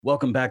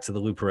Welcome back to the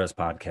Lou Perez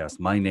podcast.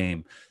 My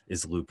name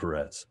is Lou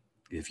Perez.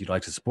 If you'd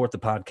like to support the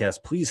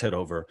podcast, please head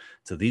over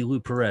to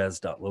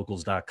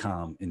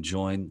thelouperez.locals.com and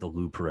join the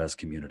Lou Perez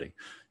community.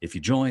 If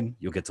you join,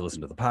 you'll get to listen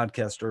to the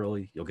podcast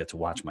early. You'll get to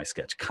watch my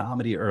sketch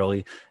comedy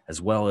early,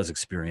 as well as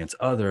experience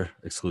other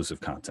exclusive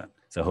content.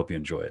 So I hope you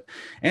enjoy it.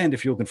 And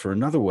if you're looking for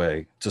another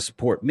way to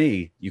support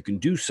me, you can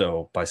do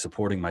so by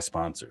supporting my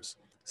sponsors.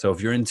 So if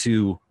you're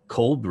into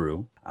cold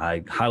brew,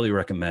 I highly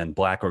recommend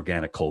Black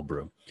Organic Cold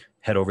Brew.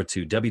 Head over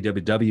to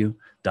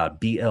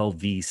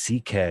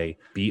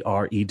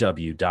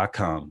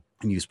www.blvckbrew.com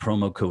and use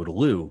promo code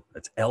LOU,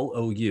 that's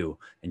LOU,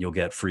 and you'll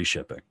get free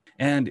shipping.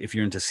 And if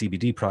you're into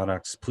CBD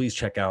products, please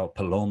check out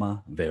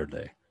Paloma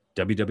Verde,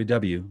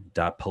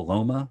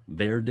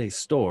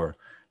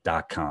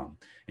 www.palomaverdestore.com.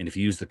 And if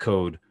you use the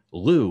code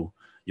LOU,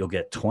 you'll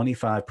get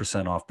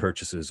 25% off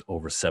purchases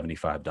over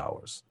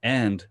 $75.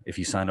 And if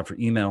you sign up for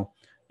email,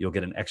 you'll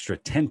get an extra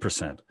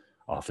 10%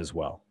 off as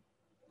well.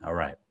 All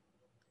right,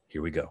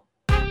 here we go.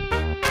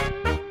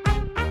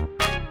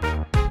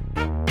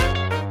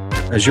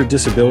 Has your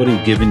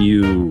disability given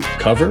you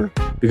cover?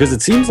 Because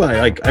it seems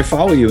like I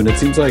follow you, and it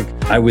seems like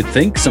I would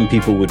think some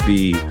people would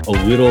be a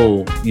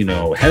little,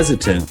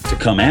 hesitant to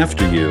come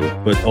after you,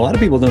 but a lot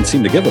of people don't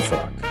seem to give a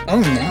fuck.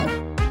 Oh,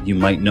 no. You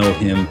might know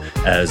him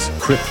as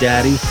Cripp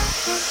Daddy.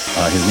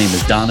 His name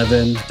is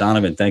Donovan.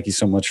 Donovan, thank you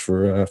so much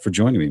for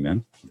joining me,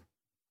 man.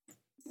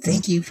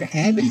 Thank you for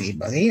having me,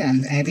 buddy.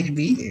 I'm happy to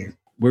be here.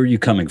 Where are you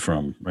coming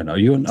from right now? Are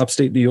you in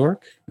upstate New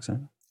York? Is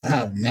that...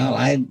 Oh, no,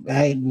 I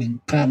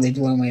would probably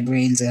blow my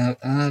brains out.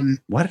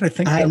 Why did I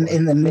think I'm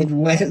in the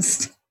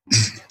Midwest.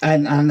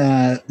 I'm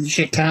a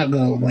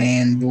Chicago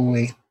land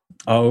boy.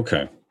 Oh,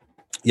 okay.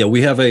 Yeah,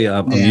 we have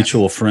a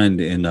mutual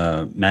friend in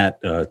Matt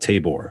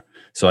Tabor.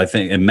 So I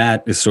think, and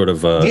Matt is sort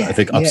of, I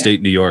think,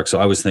 upstate New York. So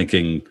I was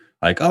thinking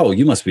like, oh,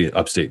 you must be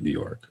upstate New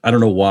York. I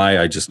don't know why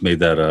I just made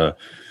that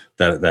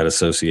that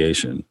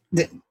association.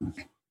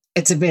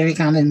 It's a very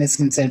common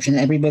misconception.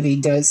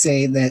 Everybody does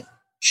say that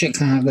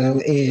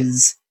Chicago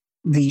is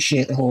the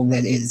shithole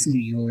that is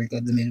New York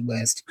or the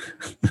Midwest.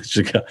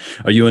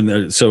 Are you in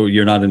there? So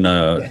you're not in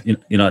you're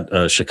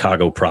not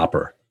Chicago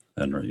proper,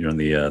 and you're in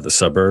the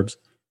suburbs.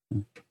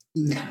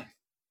 No,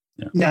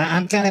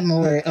 I'm kind of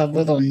more a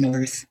little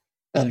north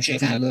of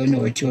Chicago,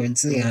 north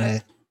towards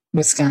the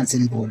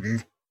Wisconsin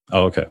border.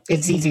 Oh, okay.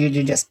 It's easier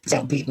to just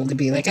tell people to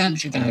be like, I'm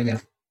Chicago.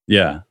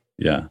 Yeah.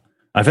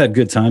 I've had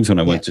good times when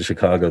I went to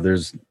Chicago.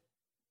 There's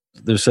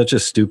such a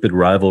stupid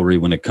rivalry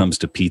when it comes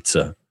to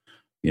pizza.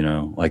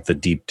 Like the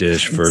deep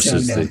dish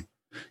versus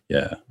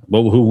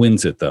Well, who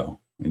wins it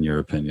though, in your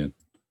opinion?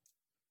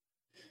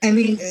 I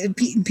mean,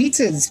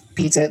 pizza is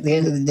pizza at the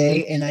end of the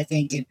day. And I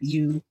think if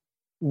you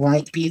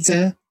like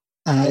pizza,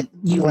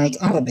 you like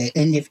all of it.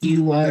 And if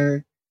you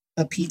are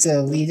a pizza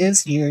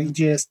elitist, you're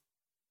just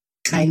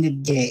kind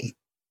of gay.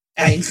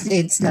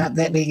 It's not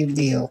that big of a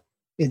deal.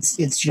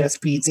 It's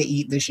just pizza,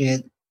 eat the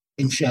shit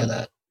and shut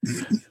up.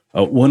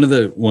 One of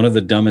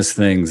the dumbest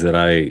things that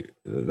I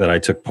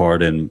took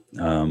part in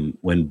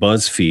when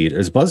BuzzFeed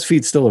is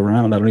BuzzFeed still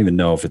around? I don't even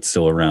know if it's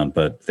still around,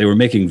 but they were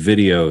making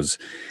videos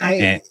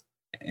and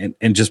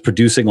just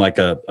producing like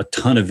a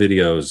ton of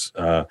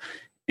videos.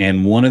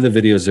 And one of the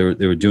videos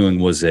they were doing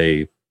was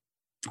a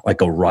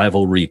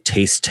rivalry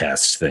taste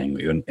test thing,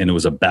 and it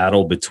was a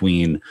battle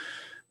between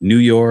New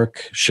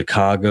York,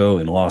 Chicago,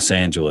 and Los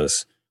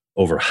Angeles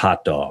over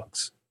hot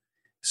dogs.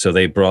 So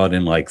they brought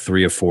in like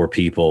 3 or 4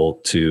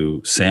 people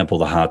to sample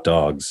the hot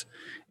dogs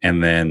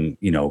and then,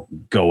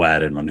 go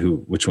at it on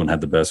which one had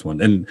the best one.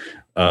 And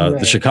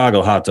the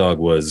Chicago hot dog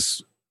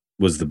was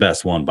the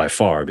best one by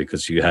far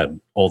because you had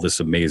all this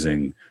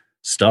amazing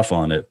stuff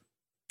on it.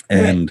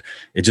 And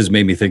it just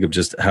made me think of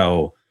just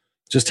how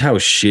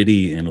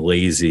shitty and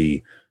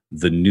lazy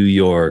the New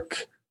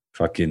York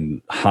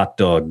fucking hot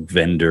dog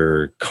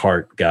vendor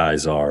cart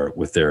guys are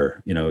with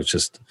their, it's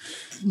just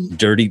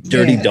dirty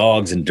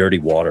dogs and dirty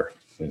water.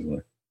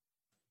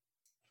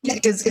 Yeah,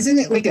 because isn't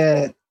it like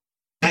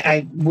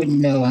I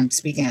wouldn't know, I'm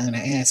speaking out of my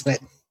ass, but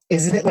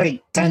isn't it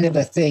like kind of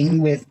a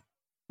thing with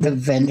the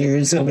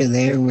vendors over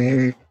there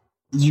where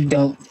you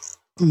don't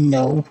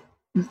know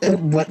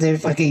what they're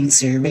fucking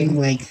serving?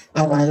 Like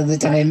a lot of the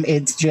time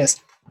it's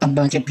just a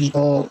bunch of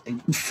people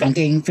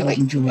fronting for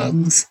like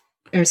drugs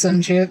or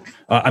some shit.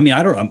 I mean,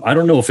 I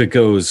don't know if it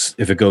goes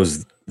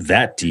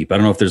that deep. I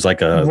don't know if there's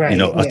like a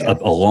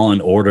Law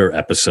and Order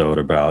episode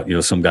about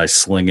some guy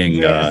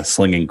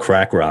slinging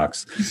crack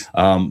rocks.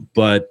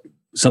 But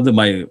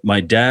something my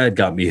dad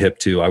got me hip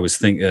to. I was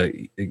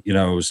thinking,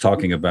 I was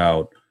talking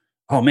about,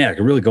 oh man, I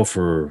could really go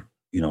for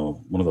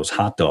one of those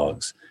hot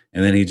dogs.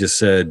 And then he just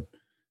said,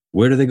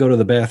 where do they go to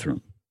the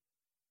bathroom?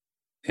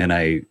 And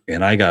I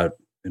got,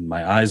 and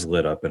my eyes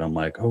lit up, and I'm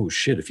like, oh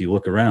shit! If you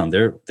look around,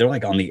 they're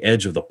like on the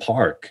edge of the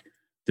park.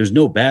 There's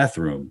no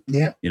bathroom.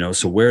 Yeah.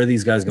 So where are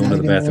these guys going to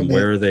the bathroom?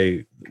 Where are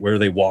they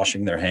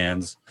washing their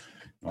hands?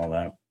 All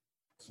that.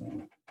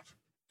 So,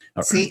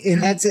 see,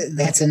 and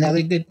that's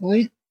another good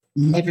point.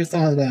 Never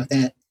thought about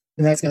that.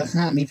 And that's going to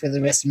haunt me for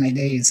the rest of my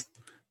days.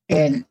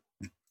 And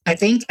I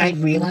think I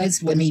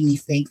realized what made me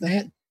think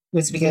that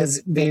was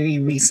because very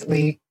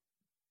recently,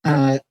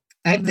 I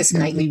have this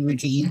nightly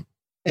routine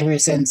ever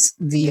since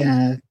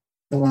the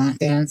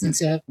lockdowns and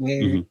stuff,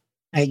 where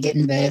I get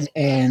in bed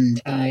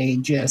and I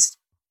just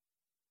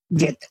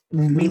get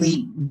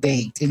really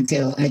baked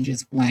until I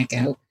just black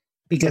out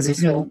because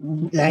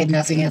I have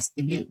nothing else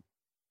to do.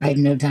 I have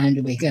no time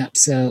to wake up.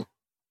 So,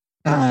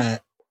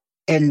 and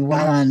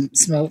while I'm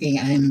smoking,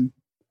 I'm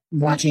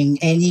watching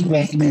any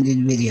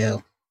recommended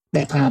video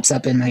that pops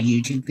up in my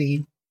YouTube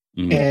feed.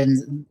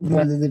 And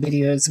one of the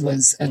videos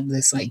was of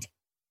this like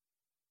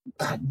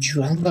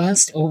drug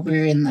bust over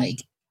in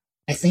like,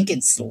 I think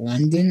it's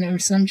London or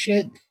some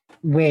shit,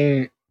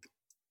 where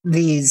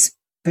these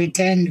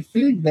pretend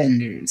food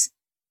vendors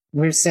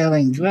were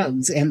selling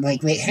drugs and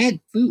like they had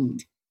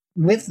food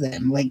with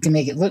them, like to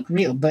make it look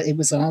real, but it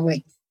was all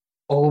like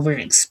over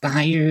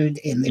expired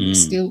and they were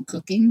still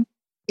cooking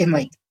and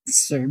like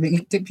serving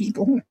it to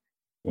people.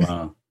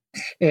 Wow.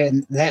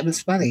 And that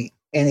was funny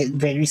and it's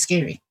very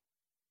scary.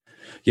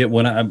 Yeah,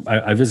 when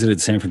I visited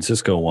San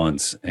Francisco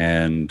once,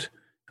 and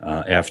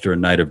after a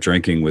night of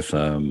drinking with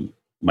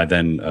my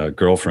then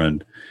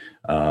girlfriend,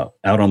 out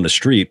on the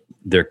street,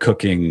 they're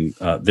cooking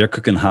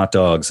hot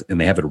dogs and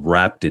they have it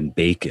wrapped in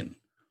bacon,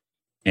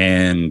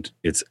 and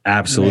it's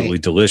absolutely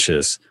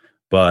delicious.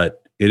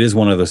 But it is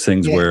one of those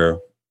things where,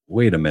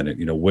 wait a minute,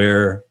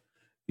 where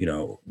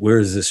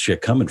is this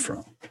shit coming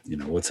from?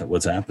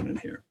 What's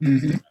happening here?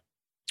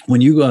 When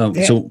you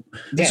so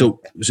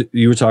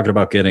you were talking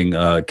about getting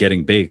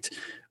baked.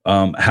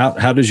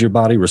 How does your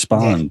body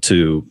respond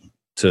to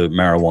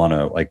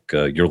marijuana, like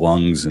your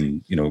lungs,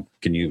 and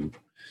can you?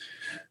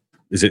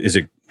 Is it?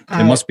 It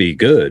must be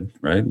good,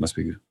 right? It must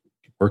be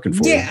working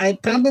for you. Yeah, I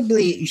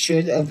probably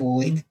should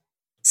avoid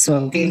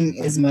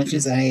smoking as much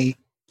as I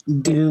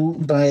do,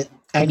 but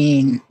I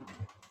mean,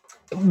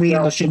 we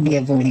all should be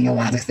avoiding a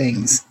lot of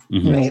things,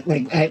 right?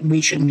 Like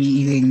we should be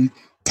eating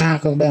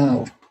Taco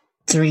Bell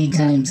 3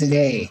 times a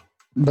day,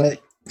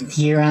 but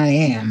here I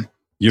am.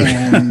 You're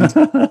doing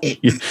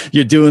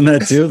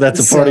that too?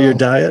 That's a part of your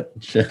diet?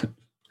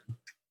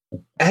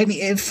 I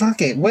mean,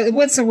 fuck it.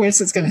 What's the worst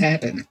that's going to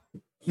happen?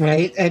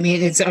 Right? I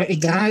mean,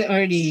 God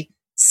already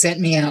sent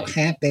me out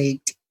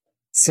half-baked,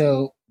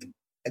 so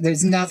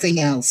there's nothing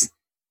else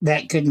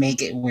that could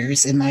make it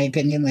worse, in my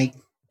opinion. Like,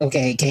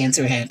 okay,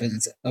 cancer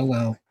happens. Oh,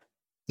 well,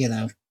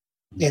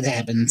 it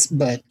happens.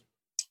 But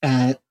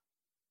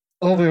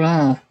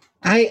overall,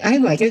 I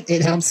like it.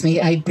 It helps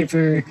me. I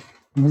prefer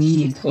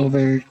weed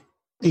over,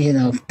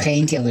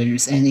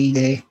 painkillers any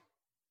day.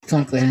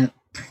 Fuck that.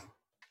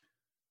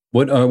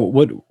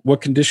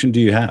 What condition do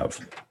you have?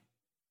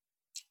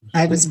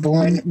 I was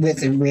born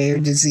with a rare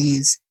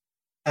disease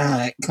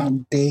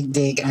called big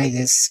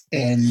dick-itis,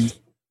 and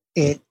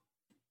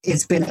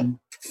it's been a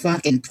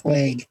fucking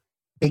plague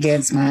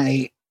against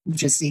my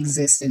just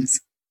existence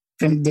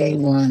from day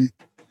one.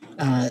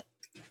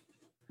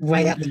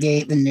 Right out the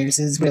gate, the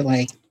nurses were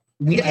like,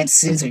 we had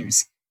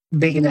scissors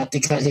big enough to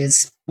cut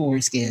his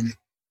foreskin.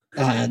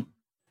 And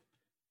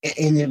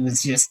it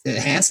was just a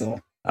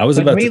hassle. I was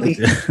about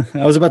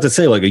to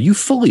say, like, are you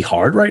fully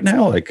hard right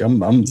now? Like,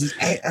 I'm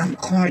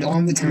hard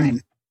all the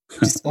time,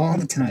 just all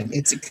the time.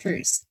 It's a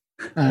curse.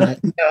 No,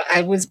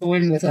 I was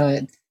born with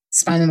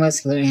spinal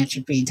muscular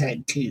atrophy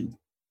type 2.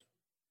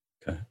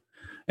 Okay.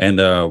 And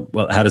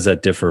well, how does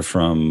that differ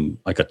from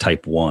like a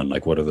type 1?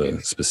 Like, what are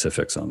the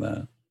specifics on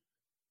that?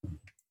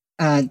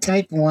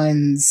 Type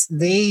 1s,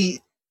 they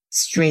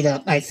straight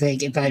up, I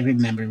think, if I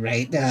remember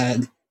right,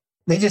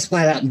 they just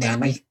flat out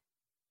die.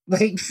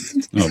 Like,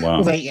 oh,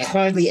 wow. Like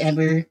hardly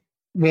ever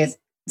with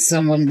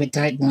someone with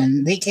type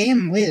 1. They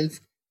can live.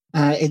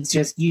 It's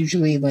just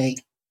usually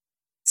like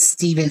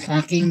Stephen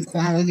Hawking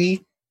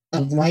quality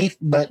of life,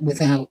 but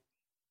without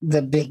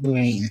the big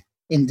brain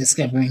in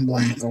discovering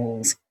black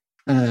holes.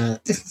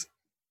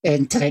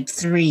 And type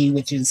 3,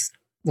 which is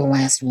the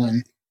last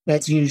one,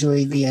 that's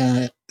usually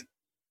the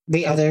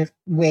other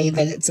way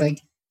that it's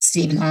like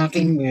Stephen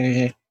Hawking,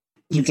 where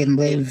you can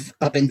live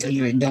up until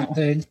your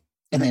adulthood.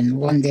 And then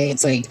one day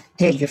it's like,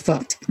 hey, you're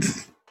fucked.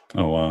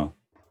 Oh, wow.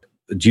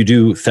 Do you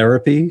do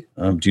therapy?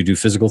 Do you do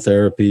physical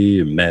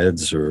therapy,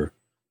 meds, or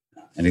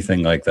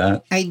anything like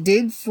that? I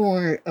did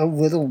for a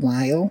little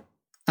while.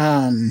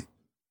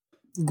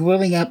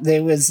 Growing up,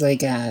 there was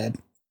like a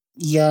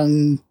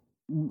young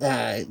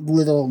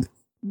little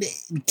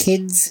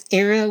kids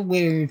era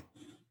where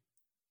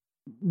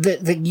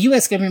the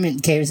U.S.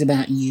 government cares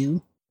about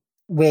you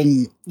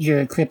when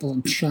you're a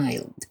crippled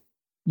child.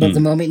 But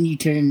the moment you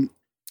turn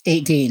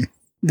 18,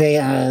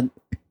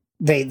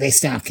 they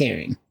stop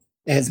caring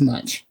as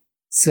much.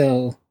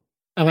 So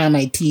around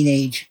my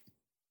teenage,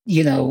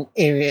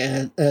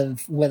 area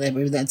of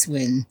whatever, that's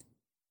when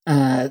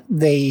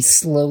they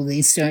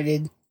slowly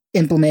started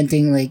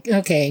implementing like,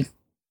 okay,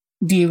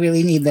 do you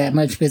really need that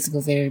much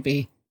physical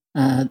therapy?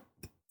 And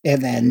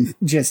then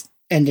just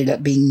ended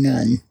up being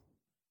none.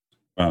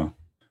 Wow.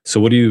 So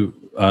what do you,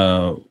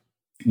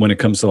 when it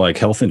comes to like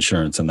health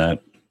insurance and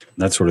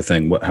that sort of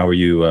thing, how are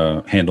you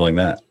handling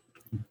that?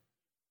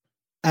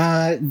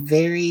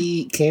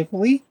 Very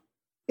carefully.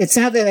 It's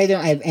not that I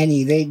don't have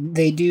any.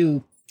 They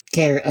do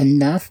care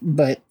enough,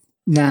 but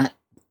not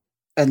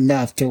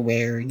enough to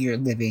where you're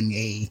living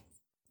a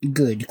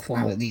good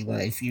quality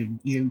life.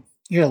 You're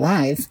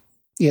alive,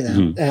 you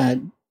know.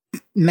 Mm-hmm.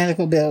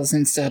 Medical bills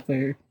and stuff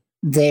are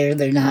there.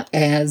 They're not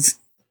as,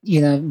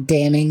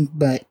 damning,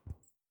 but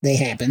they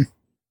happen.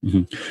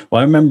 Mm-hmm. Well,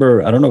 I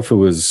remember, I don't know if it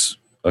was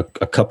a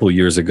couple of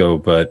years ago,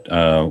 but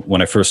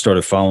when I first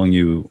started following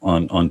you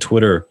on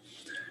Twitter,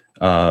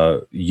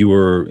 you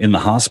were in the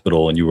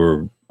hospital and you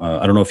were,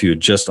 I don't know if you had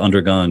just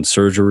undergone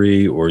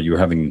surgery or you were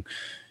having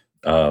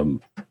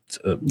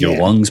your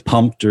lungs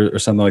pumped or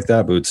something like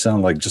that, but it would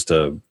sound like just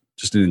an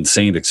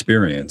insane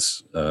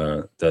experience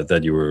that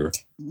you were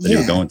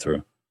going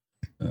through.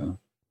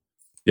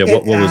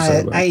 What was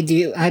that about?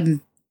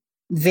 I'm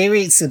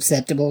very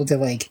susceptible to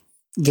like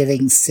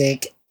getting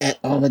sick at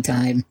all the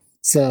time.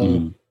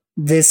 So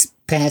this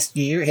past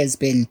year has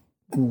been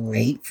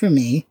great for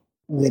me,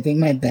 living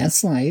my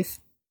best life.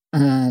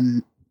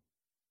 There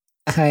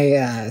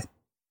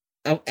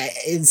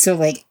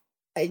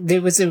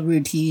was a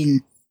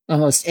routine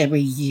almost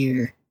every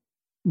year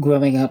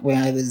growing up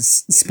where I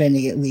was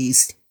spending at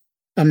least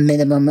a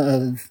minimum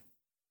of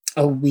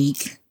a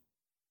week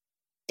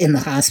in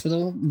the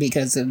hospital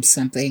because of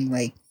something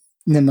like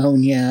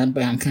pneumonia,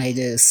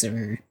 bronchitis,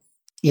 or,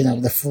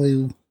 the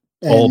flu.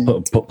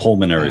 All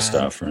pulmonary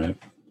stuff, right?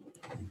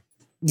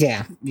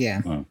 Yeah.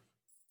 Wow.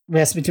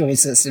 Respiratory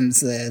system's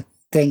the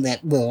thing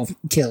that will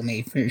kill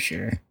me for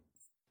sure.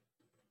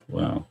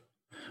 Wow.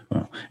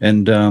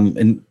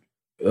 And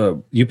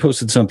you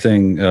posted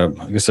something,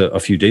 I guess a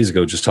few days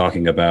ago, just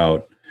talking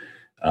about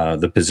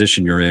the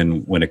position you're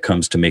in when it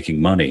comes to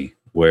making money,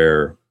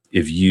 where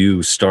if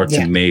you start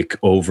to make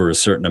over a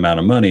certain amount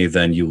of money,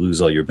 then you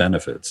lose all your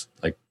benefits.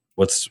 Like,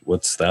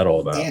 what's that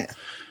all about? Yeah.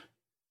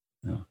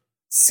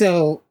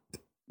 So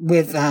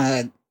with,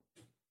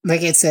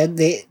 like I said,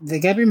 the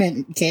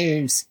government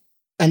cares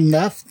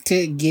enough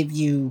to give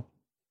you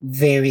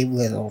very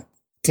little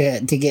to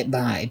get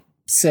by.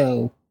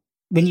 So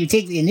when you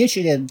take the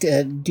initiative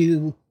to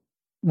do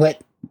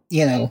what,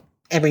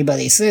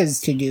 everybody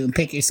says to do and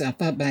pick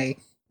yourself up by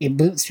your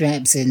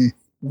bootstraps and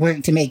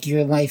work to make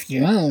your life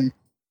your own,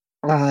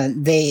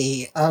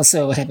 they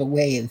also have a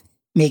way of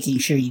making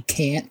sure you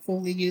can't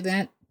fully do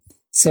that.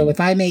 So if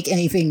I make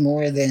anything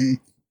more than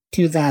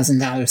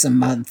 $2,000 a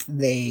month,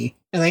 they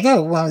are like,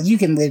 oh, well, you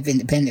can live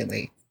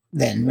independently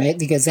then, right?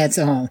 Because that's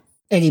all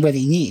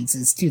anybody needs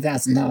is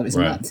 $2,000 a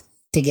month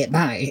to get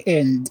by.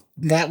 And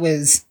that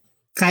was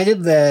kind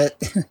of the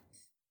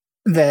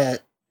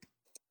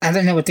I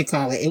don't know what to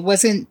call it. It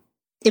was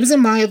a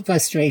mild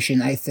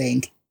frustration, I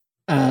think,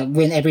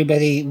 when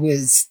everybody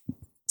was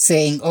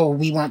saying, oh,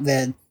 we want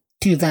the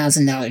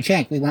 $2,000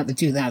 check. We want the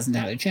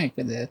 $2,000 check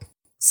for the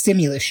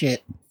stimulus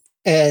shit.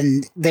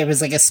 And there was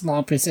like a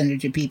small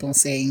percentage of people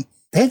saying,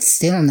 that's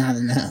still not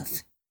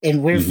enough.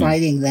 And we're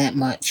fighting that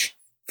much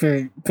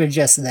for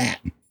just that.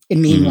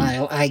 And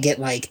meanwhile, I get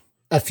like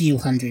a few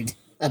hundred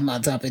a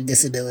month off of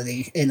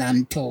disability, and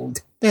I'm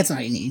told that's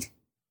all you need.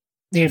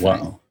 They're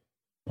fine.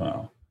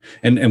 Wow.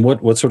 And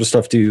what sort of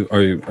stuff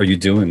are you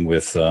doing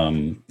with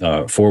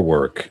for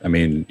work? I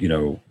mean,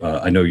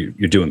 I know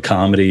you're doing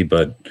comedy,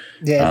 but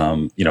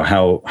how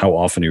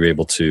often are you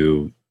able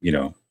to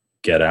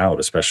get out,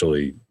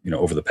 especially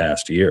over the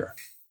past year?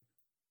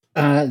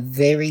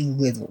 Very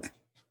little.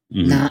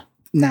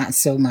 Not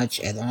so much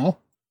at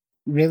all,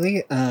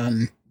 really.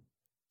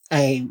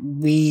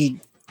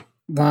 We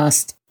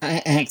lost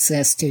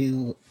access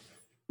to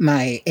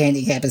my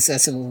handicap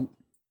accessible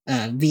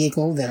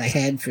vehicle that I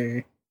had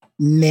for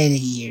many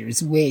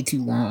years, way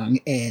too long,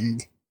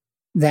 and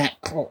that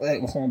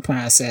whole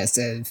process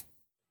of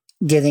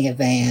getting a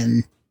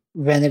van,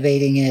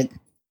 renovating it,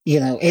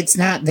 it's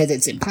not that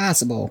it's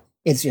impossible,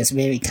 it's just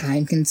very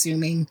time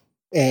consuming,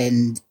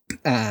 and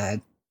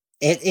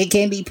it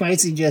can be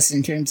pricey just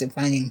in terms of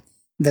finding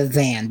the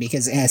van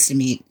because it has to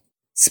meet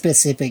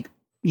specific,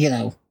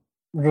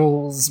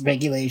 rules,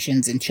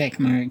 regulations, and check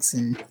marks,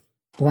 and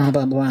blah,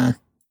 blah, blah.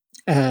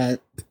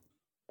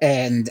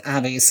 And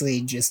obviously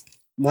just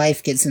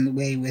life gets in the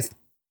way with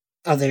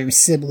other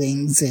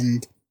siblings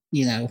and,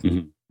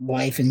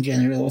 life in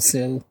general.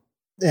 So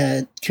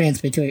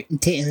transportation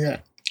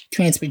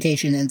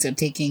ends up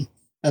taking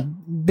a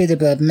bit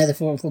of a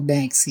metaphorical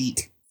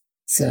backseat.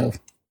 So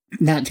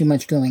not too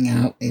much going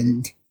out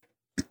and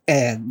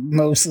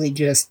mostly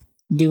just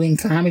doing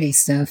comedy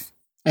stuff.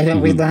 I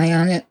don't rely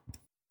on it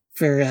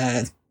for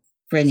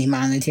any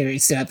monetary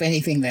stuff.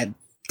 Anything that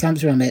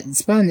comes from it,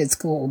 it's fun, it's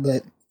cool,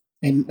 but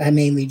I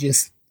mainly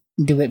just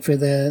do it for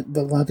the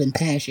love and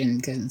passion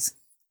because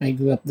I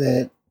grew up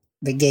the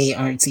gay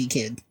artsy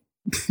kid.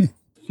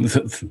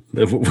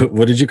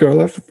 What did you grow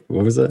up?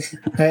 What was that?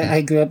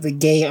 I grew up the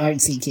gay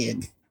artsy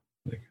kid.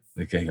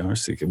 The gay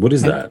artsy kid. What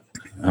is that?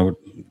 I would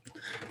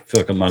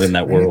feel like I'm not in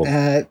that world.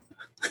 How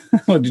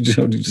did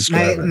you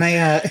describe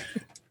it?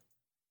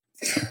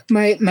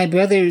 My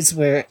brothers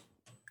were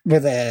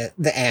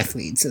the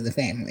athletes of the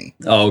family.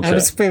 Oh, okay. I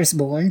was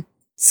firstborn,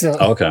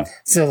 so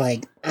So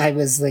like I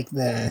was like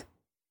the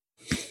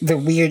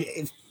weird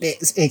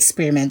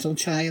experimental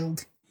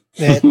child.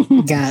 that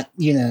got,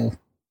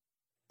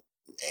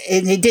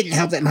 and it didn't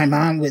help that my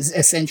mom was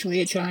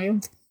essentially a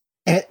child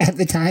at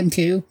the time,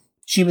 too.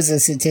 She was a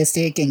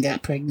statistic and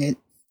got pregnant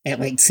at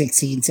like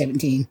 16,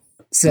 17.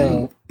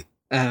 So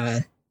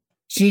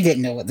she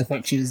didn't know what the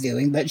fuck she was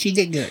doing, but she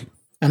did good.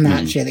 I'm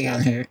not shitting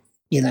on her.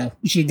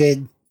 She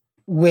did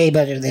way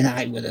better than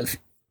I would have.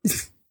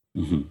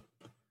 Mm-hmm.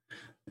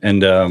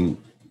 And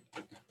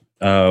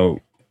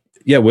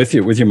with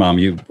your mom,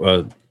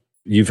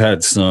 you've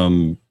had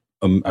some.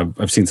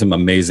 I've seen some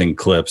amazing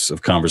clips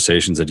of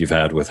conversations that you've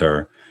had with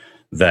her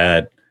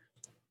that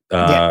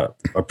are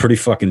pretty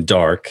fucking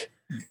dark.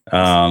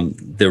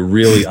 They're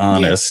really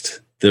honest. Yeah.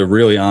 They're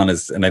really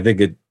honest, and I think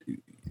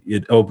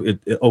it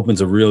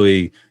opens a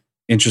really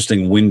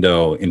interesting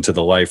window into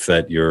the life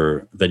that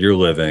you're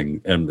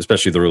living, and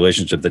especially the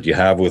relationship that you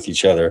have with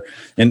each other.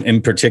 And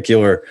in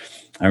particular,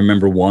 I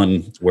remember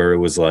one where it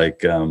was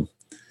like, I'm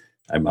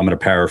going to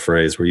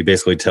paraphrase, where you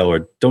basically tell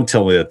her, "Don't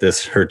tell me that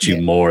this hurts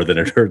you more than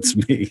it hurts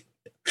me."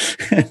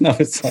 And I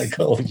was like,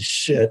 "Holy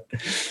shit,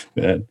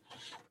 man!"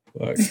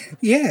 Fuck.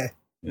 Yeah.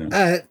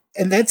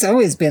 And that's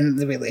always been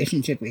the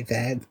relationship we've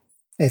had.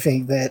 I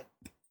think that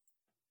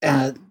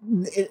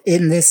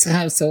in this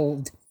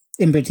household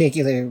in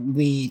particular,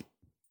 we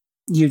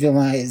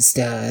utilized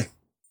that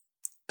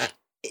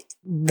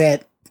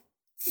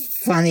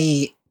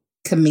funny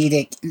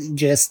comedic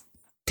just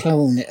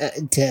tone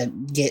to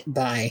get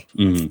by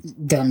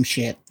dumb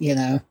shit,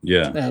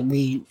 Yeah.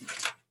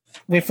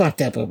 We're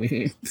fucked up over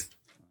here.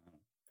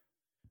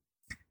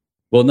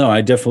 Well, no, I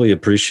definitely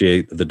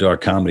appreciate the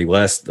dark comedy.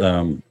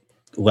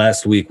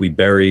 Last week we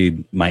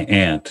buried my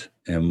aunt,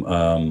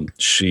 and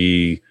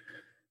she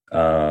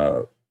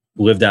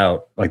lived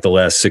out like the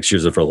last 6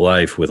 years of her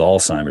life with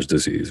Alzheimer's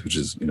disease, which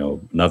is,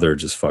 another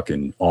just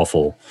fucking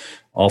awful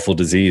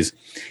disease.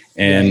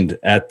 And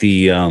at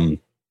the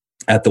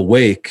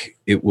wake,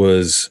 it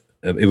was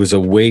a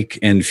wake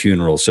and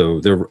funeral. So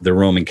they're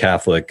Roman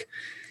Catholic,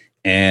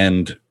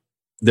 and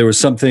there was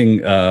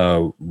something,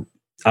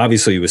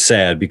 obviously it was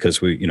sad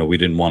because we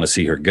didn't want to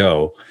see her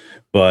go,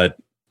 but,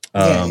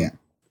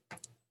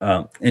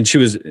 and she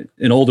was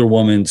an older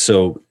woman.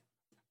 So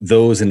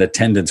those in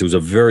attendance, it was a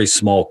very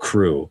small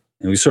crew.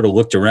 And we sort of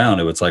looked around.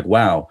 It was like,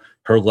 wow,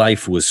 her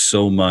life was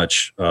so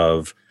much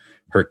of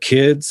her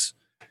kids,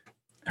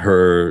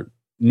 her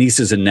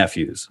nieces and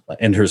nephews,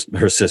 and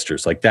her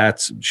sisters. Like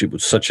she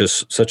was such a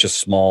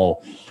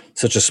small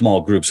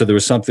group. So there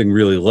was something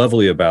really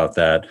lovely about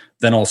that.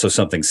 Then also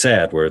something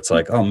sad where it's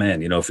like, oh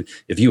man,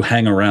 if you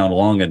hang around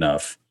long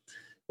enough,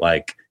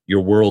 like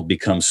your world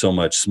becomes so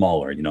much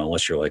smaller,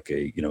 unless you're like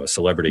a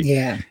celebrity.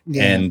 Yeah.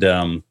 And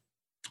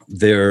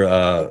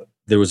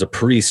there was a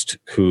priest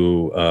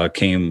who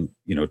came,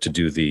 to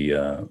do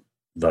the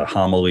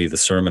homily, the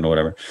sermon or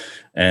whatever.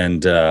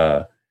 And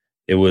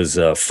it was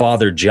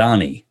Father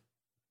Johnny,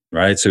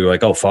 right? So you're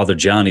like, oh, Father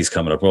Johnny's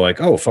coming up. We're like,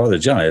 oh, Father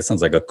Johnny, that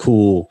sounds like a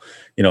cool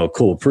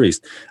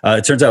priest.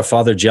 It turns out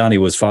Father Johnny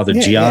was Father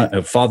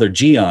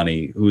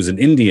Gianni, who was an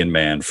Indian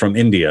man from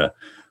India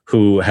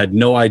who had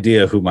no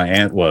idea who my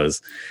aunt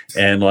was.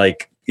 And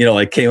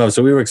came up.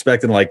 So we were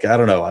expecting I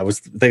don't know. I was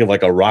thinking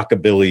like a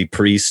rockabilly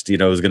priest,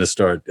 was going to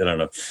start. I don't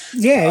know.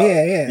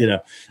 Yeah.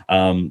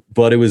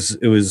 But it was.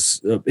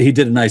 He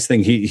did a nice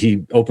thing.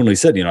 He openly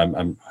said,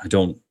 I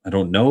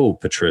don't know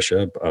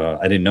Patricia.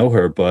 I didn't know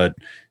her, but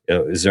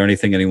is there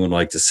anything anyone would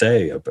like to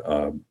say,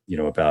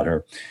 about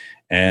her?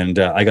 And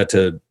I got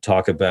to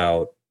talk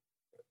about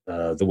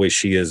the way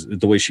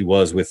she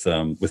was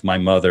with my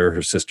mother,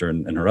 her sister,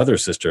 and her other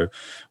sister,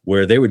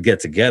 where they would get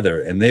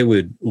together and they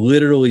would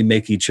literally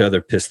make each other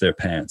piss their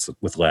pants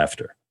with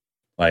laughter.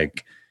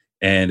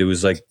 And it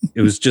was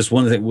just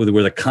one thing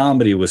where the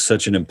comedy was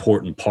such an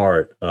important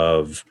part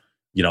of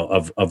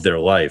their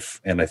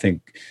life. And I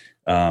think,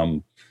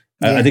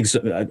 I think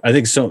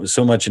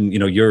so much. And,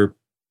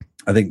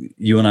 I think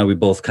you and I, we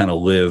both kind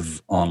of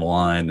live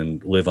online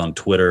and live on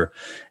Twitter,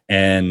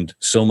 and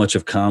so much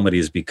of comedy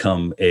has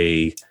become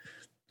a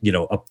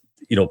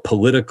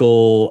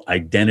political,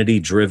 identity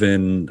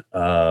driven,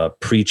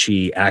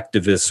 preachy,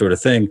 activist sort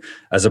of thing,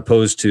 as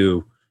opposed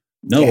to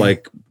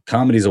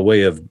comedy is a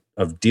way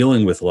of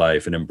dealing with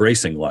life and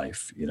embracing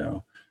life,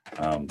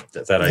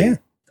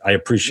 I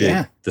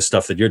appreciate the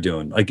stuff that you're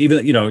doing. Like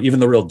even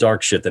the real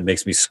dark shit that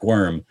makes me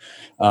squirm.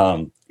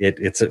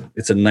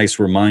 It's a nice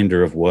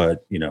reminder of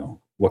what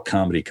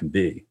comedy can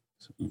be.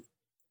 So,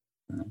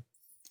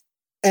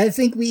 I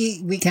think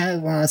we kind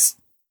of lost,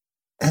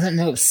 I don't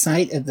know,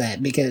 sight of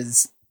that,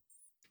 because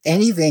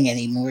anything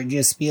anymore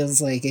just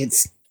feels like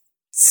it's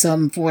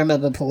some form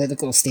of a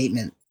political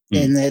statement.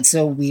 And that's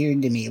so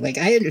weird to me. Like,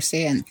 I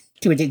understand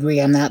to a degree,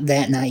 I'm not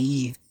that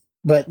naive,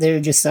 but there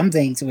are just some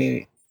things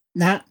where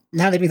not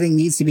everything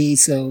needs to be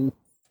so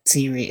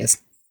serious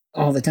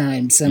all the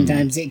time.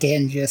 Sometimes it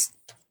can just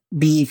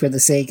be for the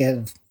sake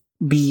of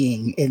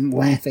being and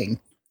laughing.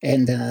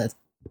 And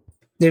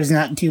there's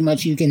not too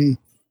much you can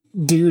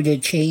do to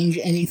change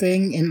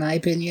anything, in my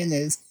opinion.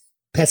 As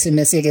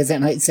pessimistic as that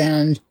might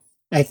sound,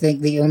 I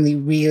think the only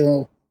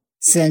real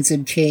sense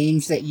of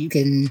change that you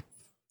can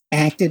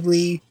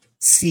actively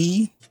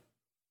see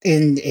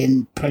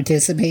and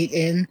participate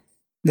in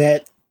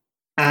that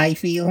I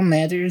feel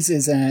matters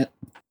is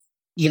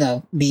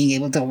being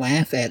able to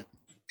laugh at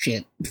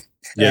shit.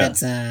 Yeah.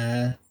 That's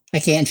I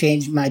can't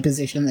change my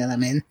position that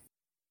I'm in,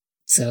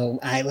 so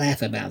I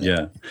laugh about it.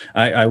 Yeah,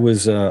 I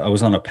was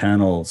on a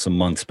panel some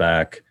months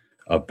back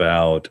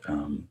about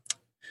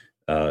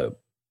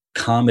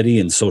comedy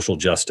and social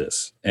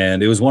justice,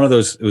 and it was one of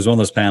those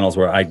panels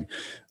where I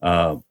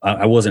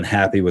wasn't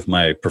happy with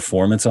my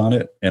performance on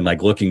it, and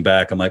like looking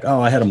back, I'm like,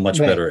 oh, I had a much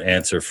better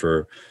answer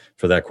for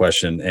that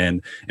question,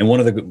 and one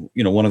of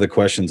the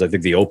questions, I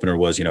think the opener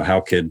was,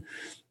 how could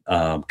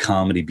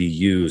comedy be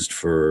used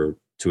to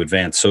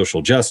advance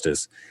social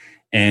justice,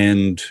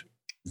 and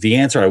the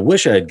answer I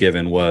wish I had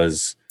given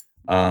was,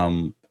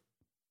 if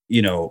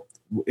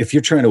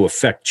you're trying to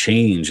affect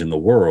change in the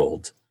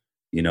world,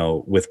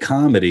 with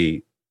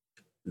comedy,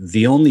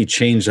 the only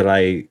change that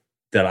I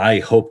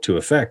hope to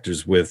affect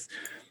is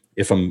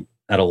if I'm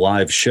at a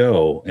live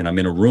show and I'm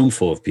in a room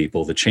full of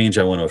people, the change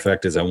I want to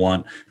affect is I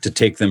want to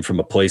take them from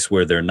a place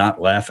where they're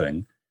not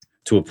laughing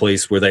to a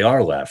place where they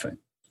are laughing.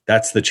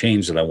 That's the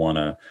change that I want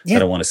to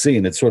see.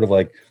 And it's sort of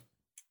like,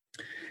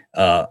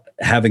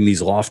 having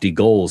these lofty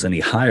goals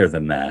any higher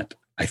than that,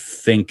 I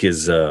think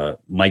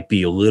might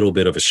be a little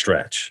bit of a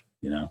stretch,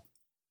 Yeah,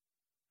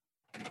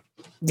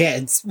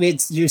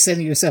 it's you're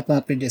setting yourself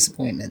up for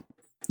disappointment.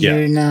 Yeah.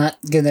 You're not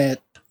gonna.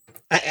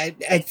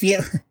 I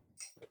feel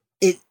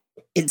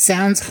it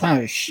sounds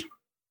harsh,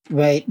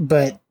 right?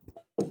 But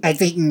I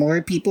think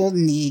more people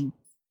need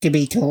to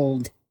be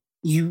told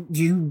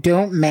you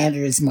don't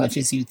matter as much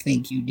as you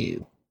think you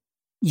do.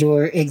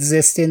 Your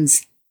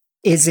existence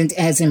isn't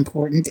as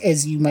important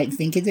as you might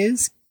think it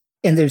is.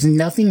 And there's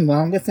nothing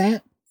wrong with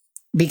that,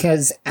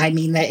 because I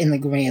mean that in the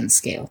grand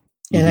scale.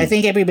 And I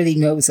think everybody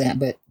knows that,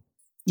 but,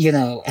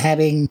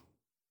 having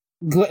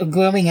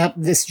growing up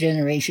this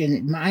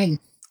generation, mine,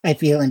 I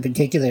feel in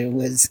particular,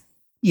 was,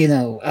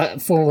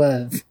 full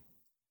of,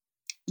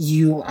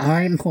 you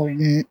are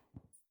important,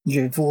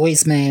 your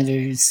voice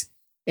matters,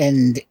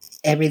 and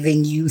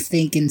everything you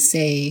think and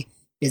say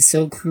is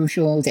so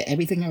crucial to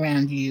everything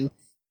around you.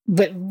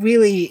 But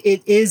really,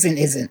 it is and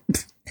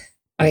isn't.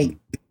 Like,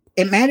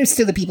 it matters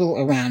to the people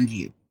around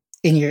you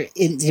in your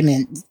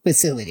intimate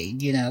facility,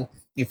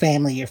 your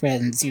family, your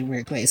friends, your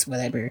workplace,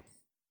 whatever.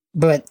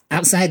 But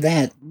outside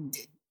that,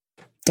 it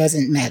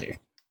doesn't matter,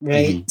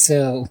 right?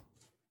 So,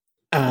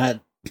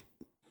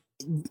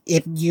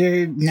 if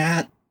you're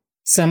not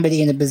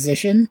somebody in a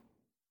position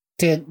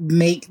to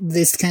make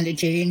this kind of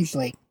change,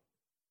 like,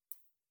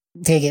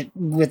 take it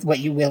with what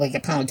you will, like a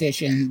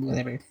politician,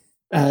 whatever,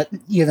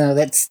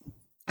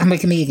 I'm a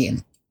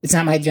comedian. It's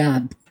not my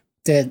job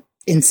to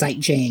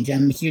incite change.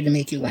 I'm here to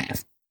make you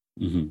laugh.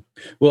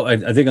 Well,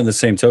 I think on the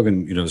same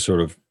token,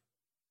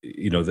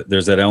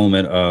 there's that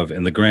element of,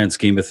 in the grand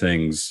scheme of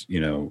things,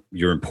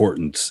 your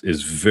importance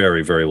is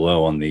very, very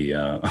low on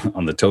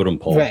the totem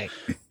pole. Right.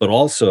 But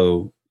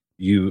also,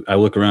 I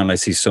look around and I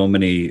see so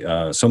many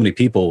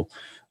people,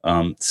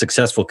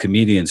 successful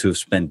comedians who have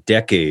spent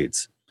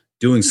decades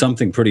doing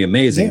something pretty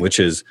amazing, which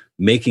is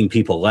making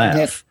people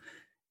laugh.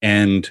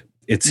 And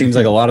it seems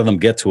like a lot of them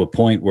get to a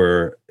point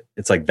where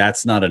it's like,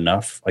 that's not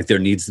enough. Like, there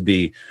needs to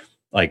be,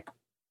 like,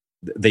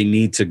 they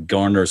need to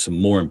garner some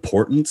more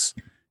importance.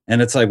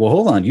 And it's like, well,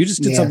 hold on, you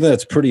just did something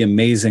that's pretty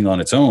amazing on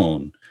its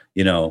own.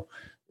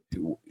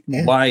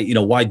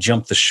 Why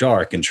jump the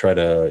shark and try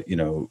to,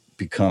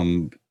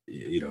 become,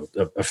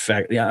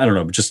 affect, I don't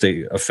know, just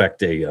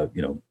affect a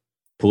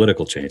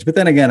political change. But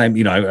then again, I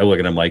look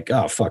at them like,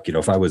 oh, fuck,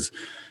 if I was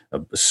a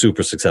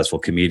super successful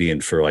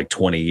comedian for like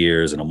 20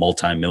 years and a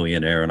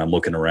multimillionaire, and I'm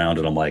looking around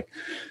and I'm like,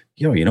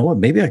 you know what?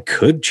 Maybe I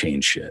could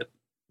change shit.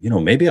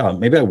 Maybe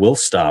I will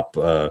stop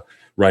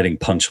writing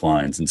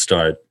punchlines and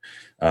start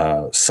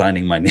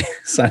signing my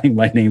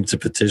name to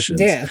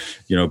petitions. Yeah.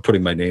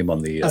 Putting my name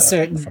on the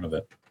in front of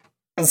it.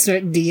 I'll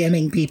start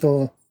DMing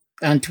people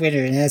on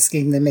Twitter and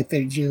asking them if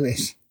they're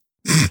Jewish.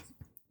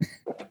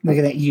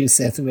 Looking at you,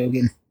 Seth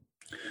Rogen.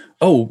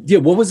 Oh, yeah.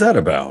 What was that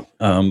about?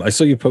 I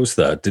saw you post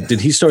that.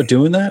 Did he start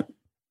doing that?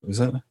 Was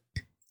that?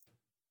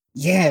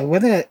 Yeah.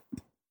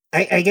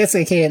 I guess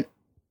I can't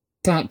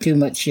talk too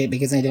much shit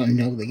because I don't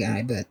know the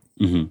guy, but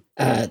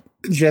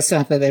just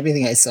off of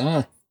everything I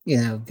saw,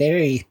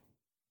 very,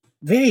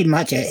 very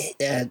much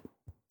a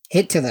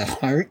hit to the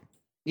heart,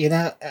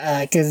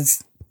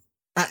 because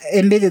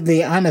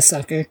admittedly, I'm a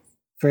sucker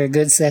for a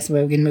good Seth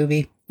Rogen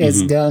movie.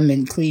 As dumb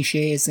and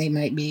cliche as they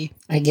might be,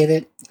 I get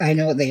it. I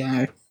know what they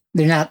are.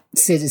 They're not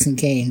Citizen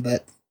Kane,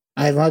 but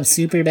I love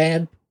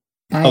Superbad.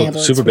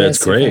 Superbad's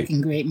great.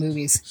 Fucking great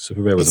movies.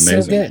 Superbad was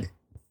amazing. So good.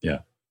 Yeah.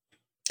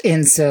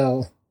 And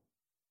so,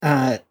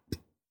 the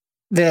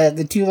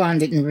Toulon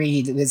didn't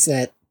read was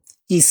that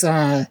he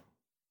saw,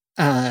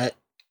 Count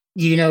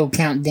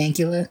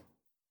Dankula?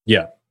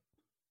 Yeah.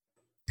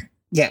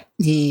 Yeah.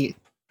 He,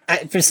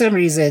 for some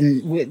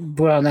reason,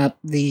 brought up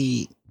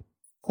the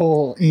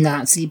whole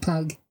Nazi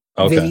pug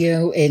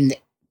video and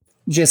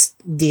just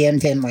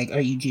DM'd him like,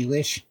 "Are you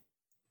Jewish?"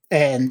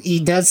 And he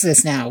does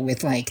this now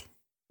with, like,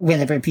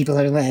 whenever people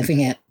are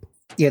laughing at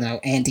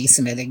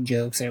anti-Semitic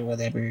jokes or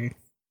whatever.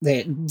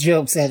 The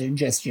jokes that are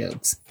just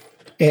jokes.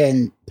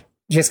 And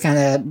just kind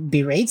of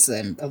berates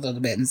them a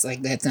little bit. And it's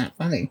like, that's not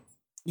funny.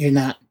 You're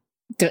not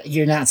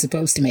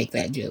supposed to make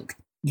that joke.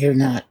 You're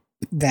not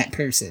that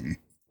person,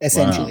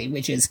 essentially,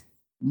 which is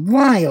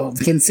wild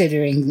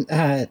considering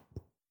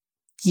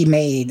he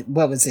made,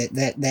 what was it,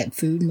 that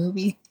food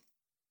movie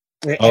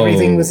where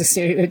everything was a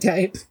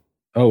stereotype.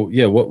 Oh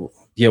yeah,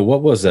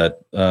 what was that?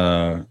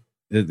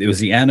 It was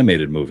the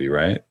animated movie,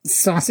 right?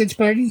 Sausage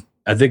Party?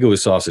 I think it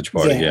was Sausage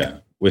Party, yeah.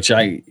 Which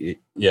I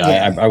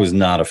was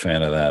not a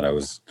fan of that. I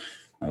was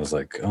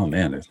like, oh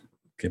man, I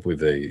can't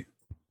believe I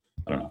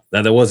don't know.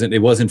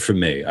 It wasn't for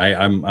me.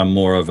 I'm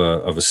more of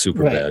a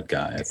Superbad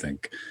guy, I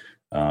think.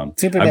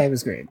 Superbad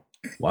was great.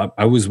 Well,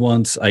 I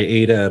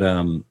ate at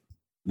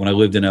when I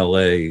lived in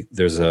LA,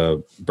 there's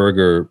a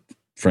burger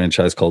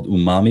franchise called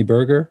Umami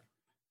Burger.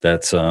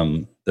 That's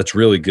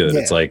really good. Yeah.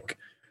 It's like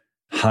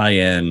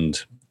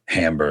high-end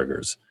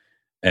hamburgers.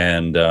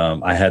 And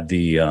I had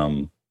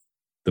the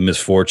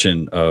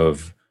misfortune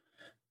of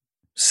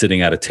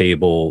sitting at a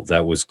table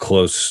that was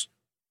close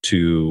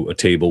to a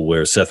table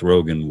where Seth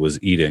Rogen was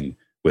eating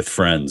with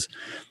friends.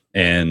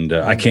 And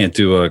I can't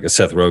do a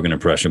Seth Rogen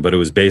impression, but it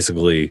was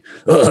basically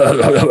like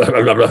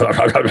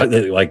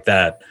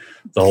that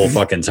the whole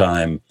fucking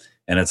time.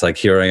 And it's like,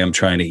 here I am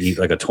trying to eat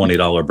like a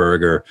 $20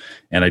 burger.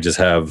 And I just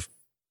have,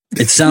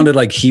 it sounded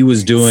like he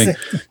was doing a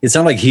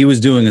Seth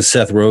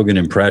Rogen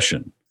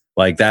impression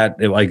like that.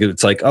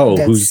 It's like, oh,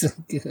 who's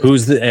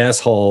the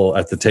asshole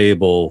at the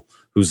table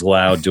who's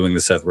loud doing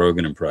the Seth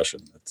Rogen impression?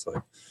 It's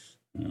like,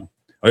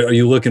 are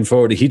you looking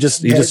forward to, he just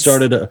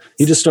started a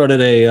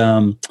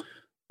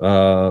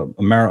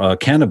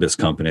cannabis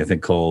company, I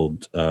think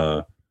called,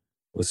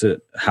 was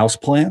it House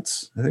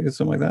Plants? I think it's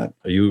something like that.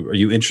 Are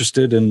you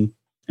interested in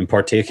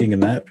partaking in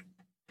that?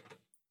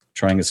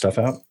 Trying his stuff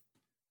out?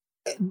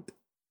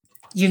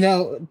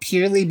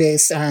 Purely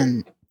based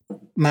on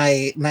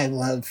my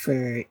love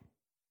for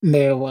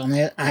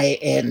marijuana, I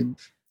am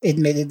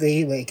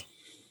admittedly like,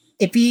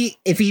 if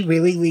he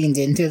really leaned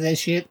into this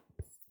shit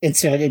and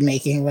started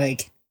making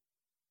like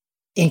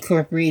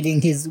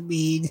incorporating his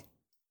weed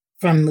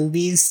from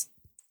movies,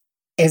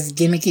 as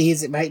gimmicky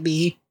as it might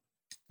be,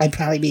 I'd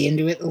probably be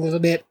into it a little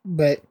bit,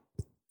 but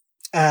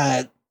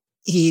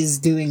he's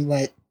doing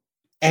what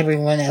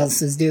everyone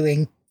else is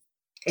doing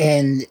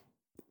and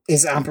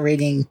is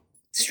operating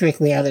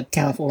strictly out of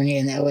California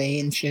and LA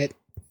and shit.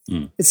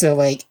 So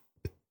like,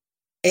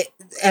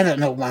 I don't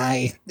know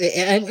why.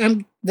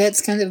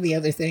 That's kind of the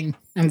other thing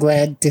I'm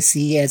glad to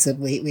see as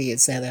of lately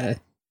is that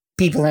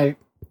people are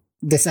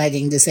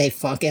deciding to say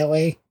fuck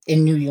LA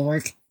in New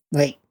York.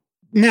 Like,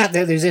 not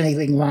that there's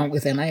anything wrong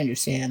with them. I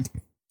understand,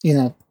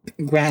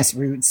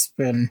 grassroots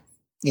from,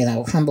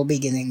 humble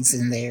beginnings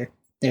and their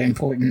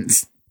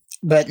importance.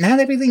 But not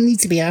everything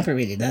needs to be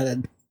operated out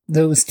of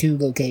those two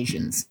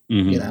locations.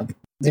 Mm-hmm.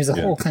 There's a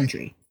whole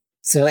country.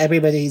 So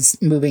everybody's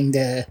moving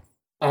to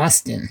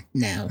Austin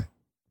now.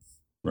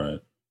 Right.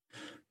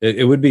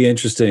 It would be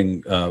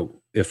interesting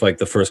if like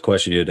the first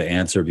question you had to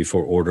answer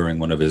before ordering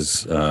one of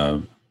his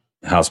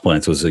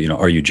houseplants was,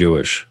 are you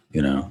Jewish?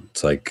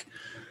 It's like,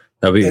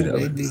 that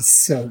would be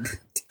so good.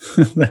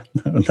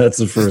 That's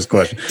the first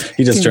question.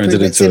 He just turns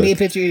it into. Send me a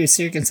picture of your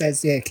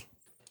circumcised dick.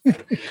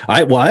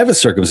 I have a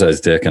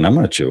circumcised dick, and I'm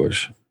not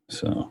Jewish.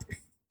 So,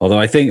 although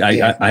I think I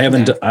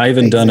haven't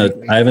done a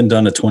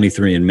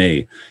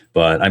 23andMe,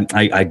 but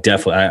I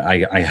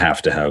definitely I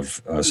have to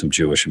have some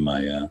Jewish in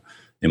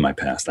my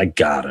past. I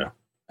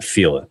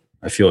feel it.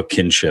 I feel a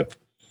kinship.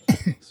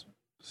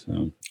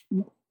 So,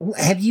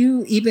 have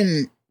you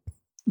even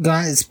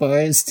gone as far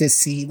as to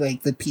see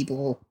like the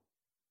people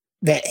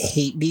that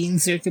hate being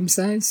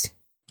circumcised?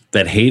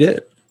 That hate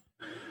it?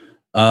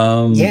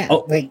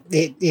 Like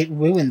it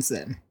ruins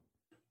them.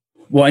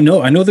 Well, I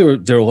know there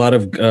are a lot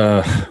of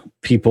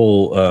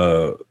people.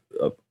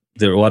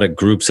 There are a lot of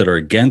groups that are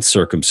against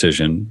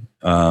circumcision.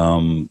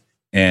 But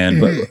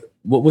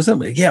what was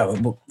that? Yeah,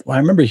 well, I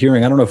remember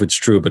hearing. I don't know if it's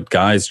true, but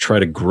guys try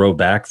to grow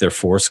back their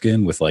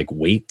foreskin with like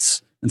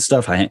weights and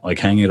stuff, like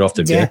hanging it off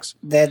their dicks.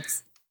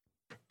 That's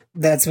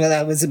what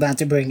I was about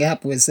to bring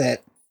up. Was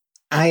that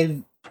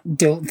I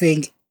don't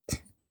think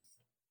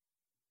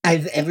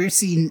I've ever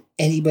seen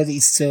anybody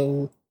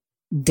so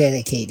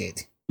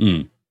dedicated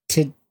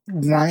to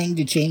wanting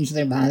to change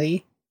their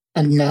body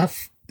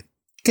enough.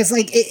 Because,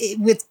 like,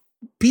 with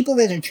people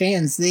that are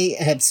trans, they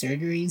have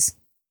surgeries.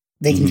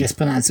 They can just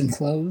put on some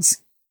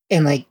clothes,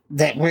 and, like,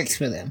 that works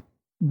for them.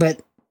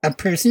 But a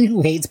person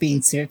who hates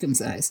being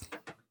circumcised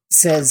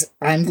says,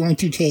 I'm going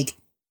to take,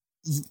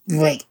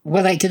 like,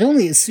 what I could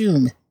only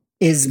assume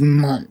is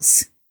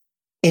months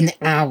and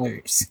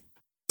hours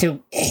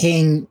to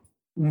hang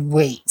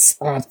weights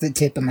off the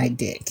tip of my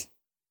dick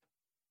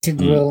to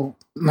grow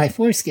my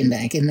foreskin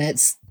back, and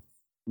that's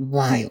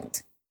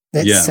wild.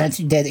 That's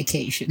such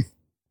dedication.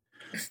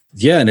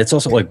 Yeah, and it's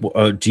also like,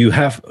 do you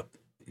have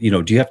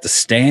to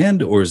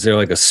stand, or is there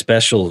like a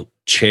special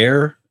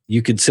chair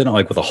you could sit on,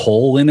 like with a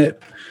hole in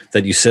it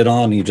that you sit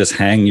on, and you just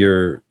hang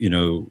your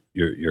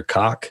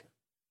cock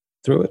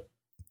through it?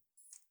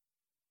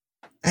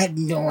 I have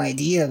no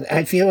idea.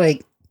 I feel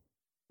like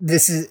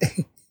this is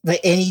like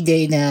any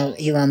day now.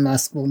 Elon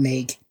Musk will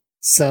make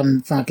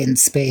some fucking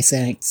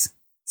SpaceX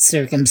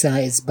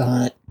circumcised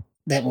bot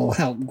that will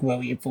help grow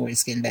your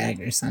foreskin back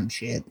or some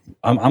shit.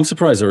 I'm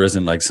surprised there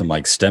isn't like some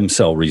like stem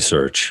cell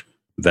research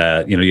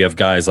that, you know, you have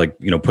guys like,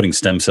 you know, putting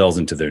stem cells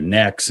into their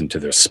necks, into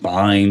their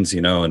spines,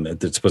 you know, and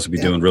it's supposed to be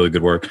doing really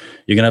good work.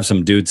 You're going to have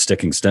some dude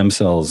sticking stem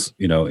cells,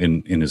 you know,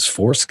 in his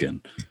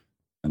foreskin.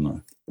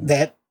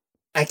 That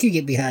I could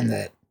get behind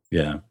that.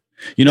 Yeah.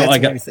 You know,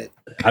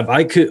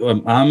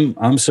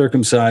 I'm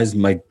circumcised.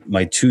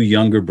 My two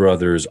younger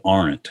brothers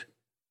aren't.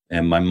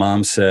 And my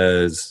mom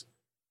says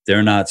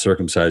they're not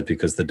circumcised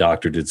because the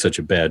doctor did such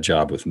a bad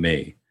job with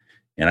me.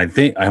 And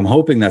I'm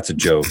hoping that's a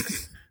joke.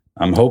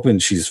 I'm hoping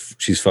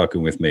she's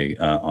fucking with me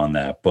on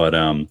that. But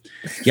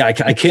yeah,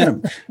 I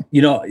can't,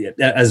 you know,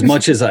 as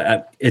much as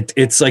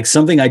it's like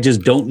something I just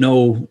don't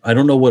know. I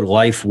don't know what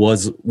life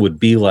would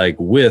be like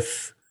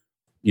with,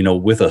 you know,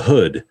 with a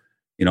hood,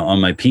 you know, on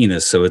my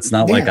penis. So it's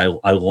not like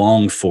I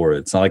long for it.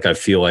 It's not like I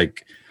feel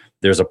like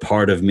there's a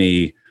part of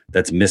me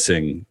that's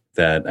missing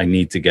that I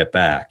need to get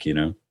back, you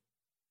know?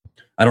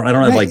 I don't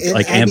have like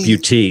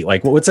amputee,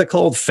 like what's that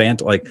called?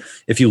 Like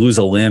if you lose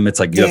a limb,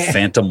 it's like you have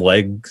phantom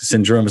leg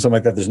syndrome or something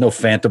like that. There's no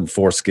phantom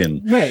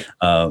foreskin. Right.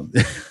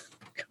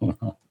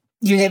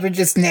 You never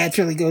just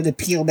naturally go to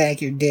peel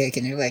back your dick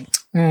and you're like,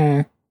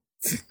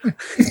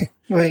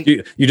 like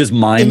you just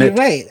mime it.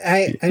 Right.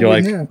 I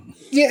like, know.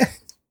 Yeah.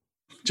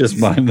 Just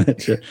mime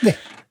that shit.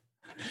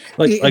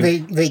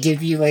 They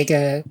give you like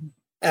a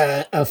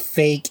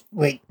fake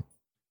like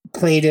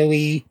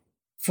Play-Doh-y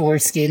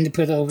foreskin to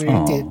put over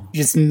it to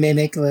just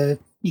mimic you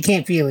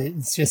can't feel it.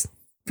 It's just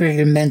for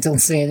your mental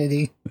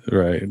sanity.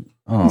 Right.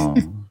 Oh,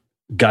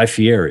 Guy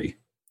Fieri.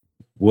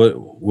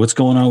 What's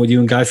going on with you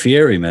and Guy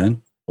Fieri,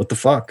 man? What the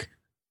fuck?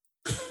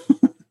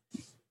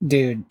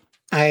 Dude,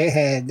 I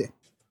had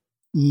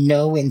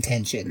no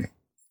intention,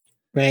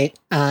 right,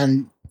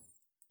 on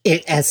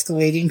it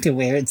escalating to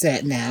where it's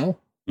at now,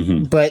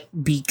 but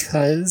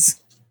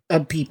because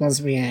of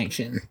people's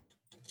reaction,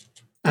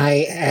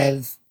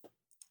 I'm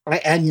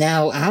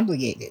now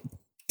obligated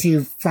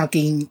to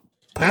fucking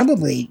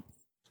probably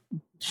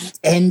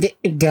end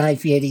Guy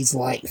Fieri's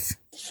life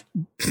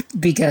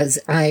because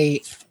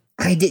I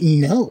didn't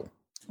know.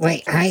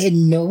 Like, I had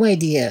no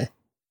idea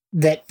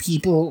that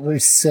people were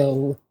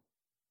so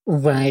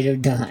ride or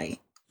die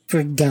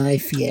for Guy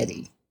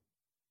Fieri.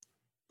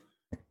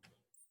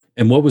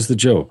 And what was the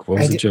joke? What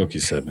was the joke you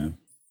said, man?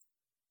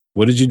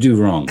 What did you do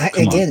wrong?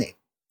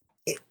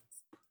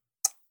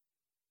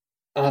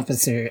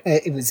 Officer,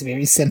 it was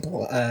very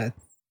simple. I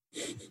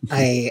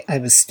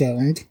was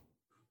stoned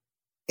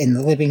in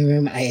the living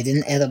room. I had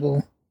an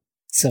edible,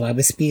 so I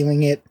was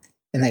feeling it,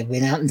 and I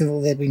went out into the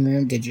living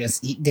room to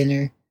just eat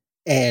dinner,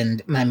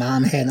 and my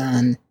mom had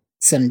on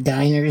some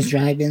diners,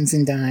 drive-ins,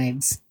 and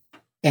dives,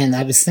 and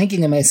I was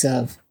thinking to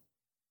myself,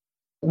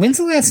 when's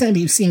the last time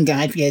you've seen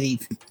Guy Fieri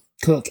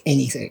cook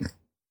anything?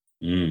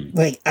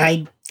 Like,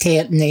 I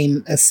can't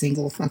name a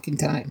single fucking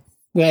time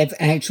where I've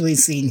actually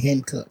seen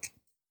him cook.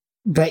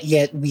 But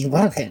yet we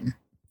love him.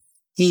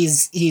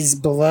 He's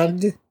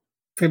beloved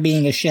for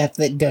being a chef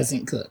that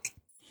doesn't cook.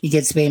 He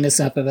gets famous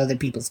off of other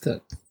people's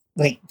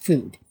like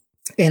food.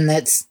 And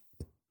that's,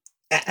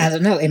 I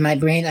don't know, in my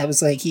brain I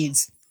was like,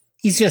 he's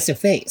just a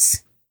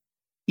face.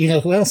 You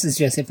know who else is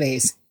just a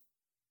face?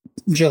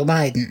 Joe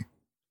Biden.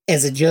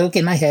 As a joke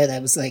in my head, I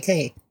was like,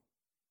 hey,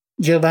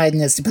 Joe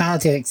Biden is to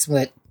politics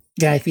what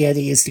Guy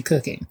Fieri is to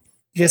cooking.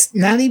 Just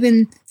not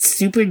even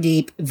super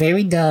deep,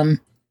 very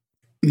dumb.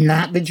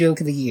 Not the joke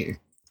of the year.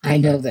 I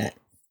know that.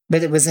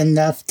 But it was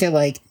enough to,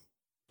 like,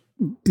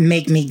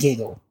 make me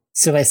giggle.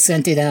 So I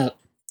sent it out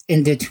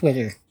into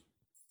Twitter.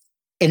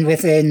 And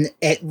within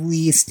at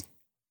least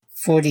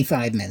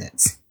 45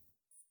 minutes,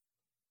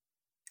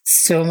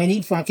 so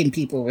many fucking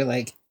people were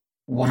like,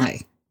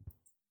 why?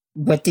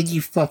 What did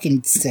you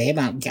fucking say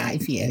about Guy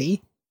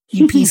Fieri?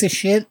 You piece of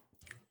shit?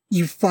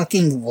 You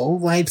fucking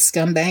low-life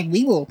scumbag?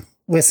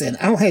 Listen,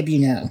 I'll have you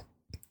know.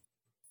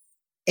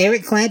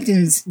 Eric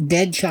Clapton's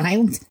dead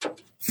child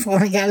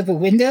falling out of a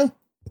window?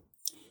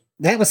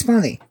 That was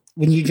funny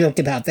when you joked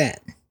about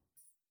that.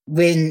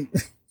 When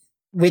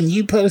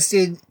you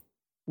posted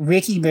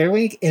Ricky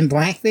Berwick in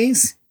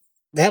blackface,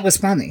 that was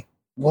funny.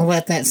 We'll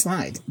let that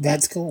slide.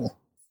 That's cool.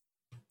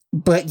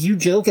 But you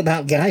joke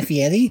about Guy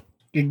Fieri?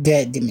 You're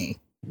dead to me.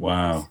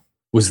 Wow.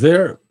 Was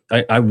there,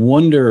 I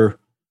wonder,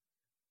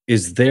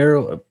 is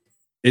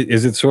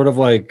it sort of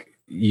like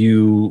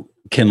you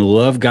can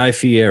love Guy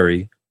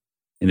Fieri,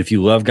 and if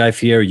you love Guy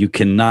Fieri, you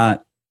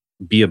cannot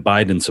be a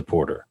Biden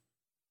supporter?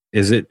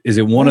 Is it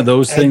one of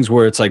those things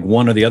where it's like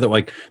one or the other?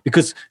 Like,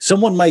 because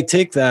someone might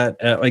take that,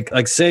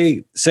 like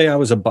say I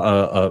was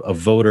a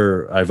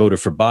voter, I voted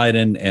for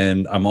Biden,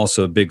 and I'm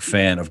also a big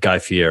fan of Guy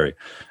Fieri.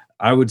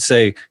 I would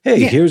say, hey,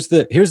 here's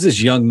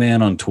this young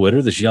man on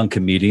Twitter, this young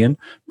comedian,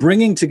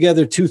 bringing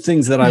together two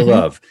things that I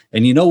love.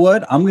 And you know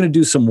what? I'm going to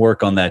do some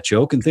work on that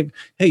joke and think,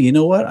 hey, you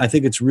know what? I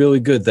think it's really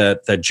good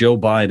that Joe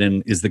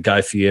Biden is the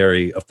Guy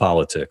Fieri of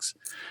politics.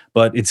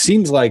 But it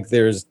seems like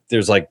there's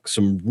like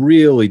some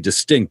really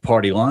distinct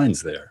party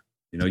lines there.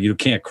 You know, you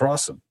can't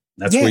cross them.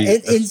 That's where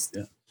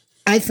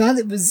I thought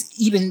it was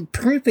even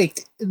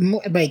perfect,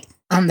 like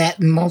on that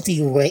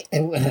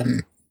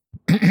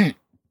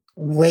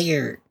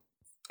layer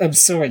of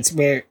sorts,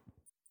 where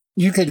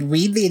you could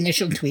read the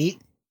initial tweet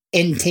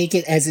and take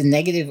it as a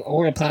negative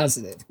or a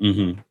positive,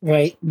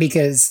 right?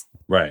 Because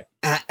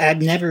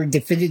I've never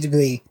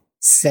definitively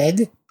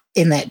said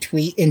in that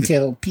tweet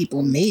until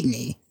people made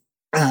me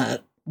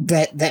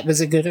that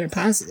was a good or a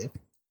positive.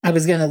 I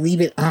was going to leave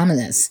it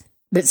ominous,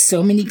 but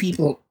so many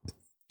people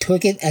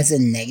took it as a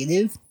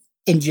negative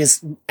and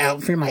just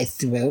out for my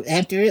throat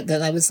after it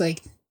that I was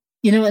like,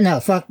 you know what? No,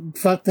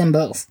 fuck them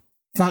both.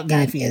 Fuck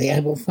Guy Fieri. I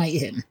will fight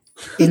him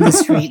in the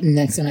street and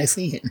next time I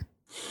see him.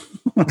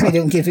 I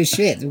don't give a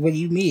shit. What do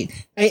you mean?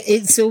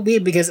 It's so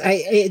weird because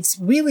it's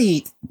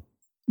really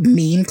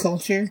meme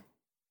culture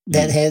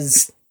that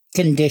has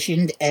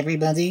conditioned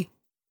everybody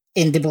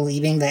into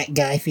believing that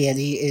Guy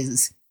Fieri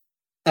is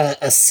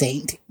a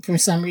saint for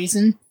some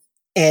reason.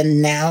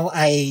 And now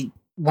I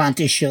want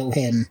to show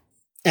him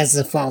as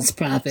the false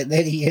prophet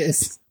that he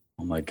is.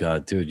 Oh my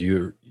God,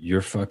 dude,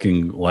 your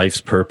fucking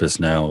life's purpose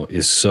now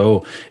is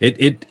so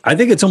I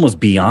think it's almost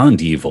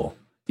beyond evil,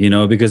 you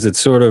know, because it's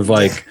sort of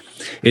like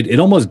it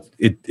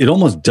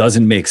almost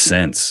doesn't make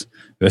sense.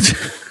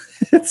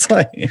 It's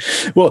like,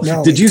 well,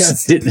 no, did you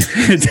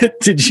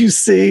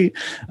see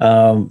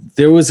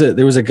there was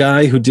a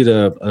guy who did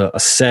a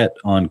set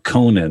on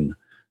Conan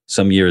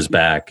some years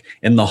back,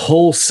 and the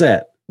whole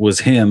set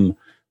was him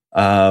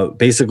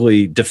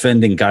basically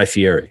defending Guy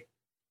Fieri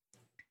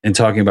and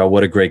talking about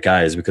what a great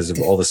guy is because of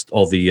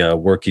all the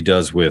work he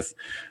does with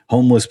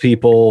homeless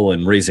people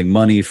and raising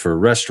money for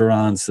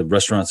restaurants. The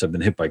restaurants have been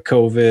hit by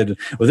COVID.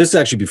 Well, this is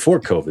actually before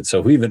COVID,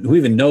 so who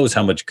even knows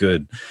how much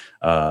good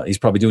he's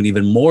probably doing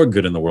even more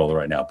good in the world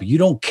right now. But you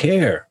don't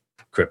care,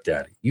 Cripp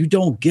Daddy. You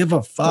don't give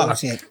a fuck.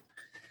 Bullshit.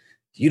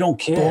 You don't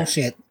care.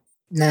 Bullshit.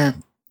 Nah.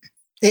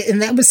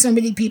 And that was so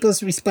many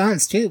people's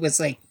response too. It was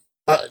like,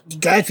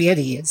 Guy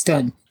Fieri has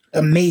done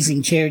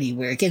amazing charity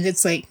work, and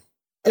it's like.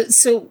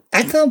 So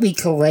I thought we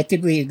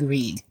collectively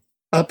agreed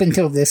up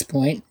until this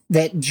point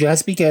that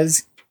just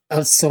because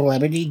a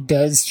celebrity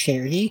does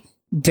charity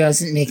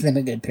doesn't make them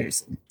a good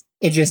person.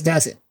 It just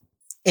doesn't.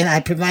 And I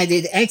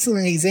provided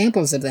excellent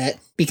examples of that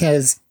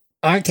because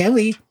R.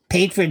 Kelly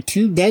paid for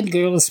 2 dead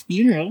girls'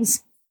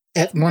 funerals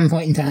at one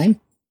point in time.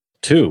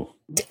 2?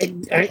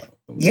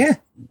 Yeah.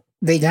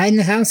 They died in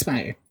a house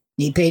fire.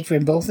 He paid for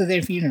both of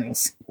their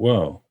funerals.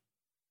 Whoa.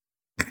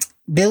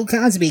 Bill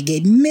Cosby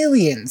gave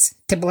millions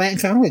to black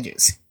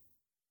colleges.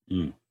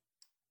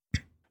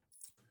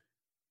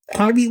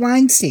 Harvey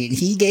Weinstein,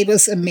 he gave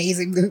us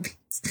amazing movies.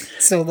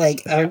 So,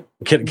 like, I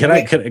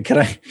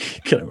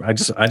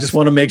just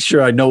want to make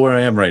sure I know where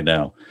I am right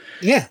now.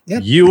 Yeah.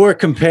 You are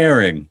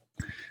comparing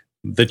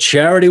the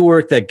charity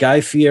work that Guy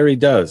Fieri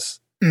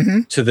does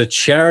to the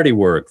charity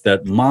work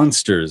that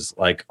monsters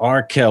like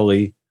R.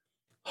 Kelly,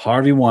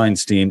 Harvey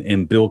Weinstein,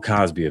 and Bill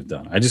Cosby have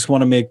done. I just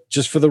want to make,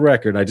 just for the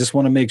record, I just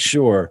want to make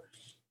sure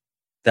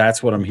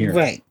that's what I'm hearing.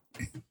 Right.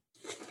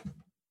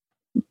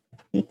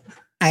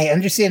 I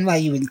understand why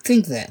you would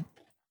think that.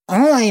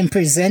 All I am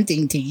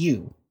presenting to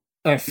you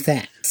are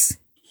facts.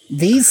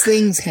 These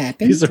things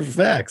happen. These are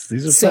facts.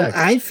 So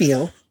I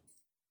feel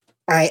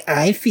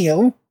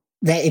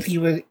that if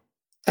you were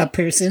a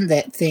person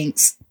that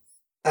thinks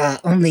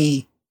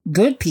only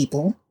good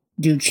people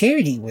do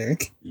charity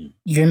work,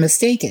 you're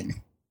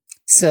mistaken.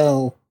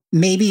 So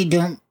maybe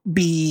don't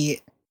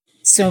be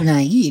so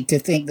naive to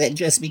think that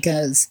just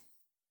because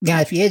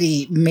Guy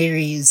Fieri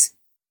marries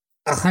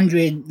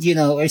 100,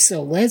 or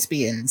so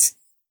lesbians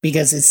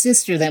because his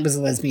sister that was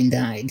a lesbian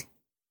died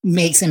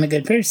makes him a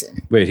good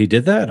person. Wait, he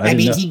did that? I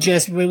mean, he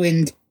just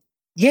ruined.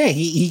 Yeah,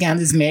 he got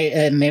his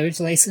marriage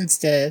license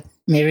to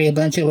marry a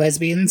bunch of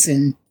lesbians,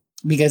 and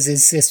because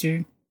his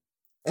sister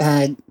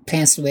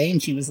passed away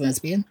and she was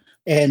lesbian,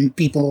 and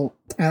people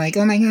are like,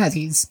 "Oh my God,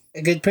 he's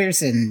a good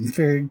person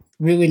for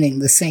ruining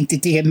the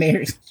sanctity of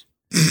marriage."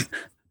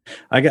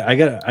 I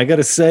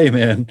gotta say,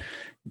 man,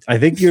 I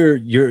think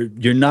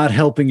you're not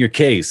helping your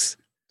case.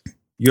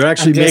 You're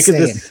actually making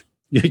this.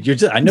 You're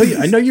just. I know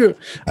you're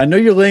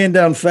laying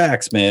down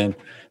facts, man.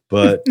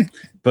 But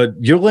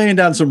you're laying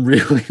down some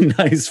really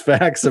nice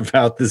facts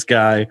about this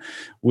guy.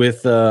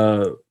 With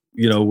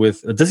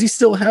does he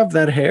still have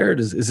that hair?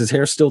 Is his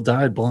hair still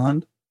dyed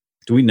blonde?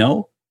 Do we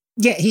know?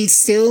 Yeah, he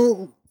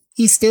still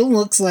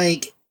looks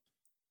like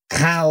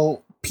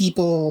how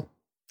people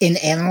in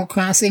Animal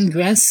Crossing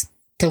dress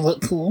to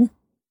look cool.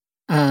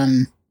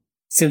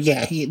 So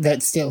yeah,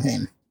 that's still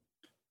him.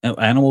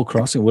 Animal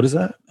Crossing, what is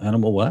that?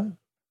 Animal what?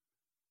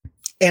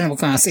 Animal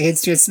Crossing.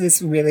 It's just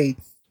this really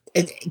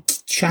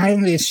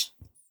childish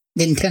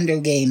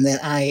Nintendo game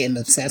that I am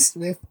obsessed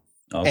with.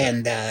 Okay.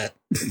 And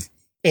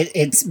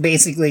It's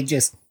basically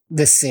just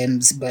The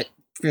Sims, but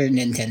for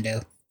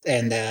Nintendo.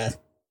 And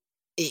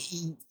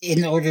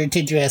in order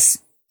to dress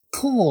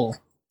cool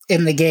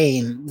in the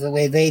game, the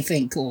way they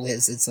think cool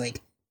is, it's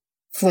like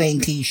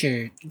flame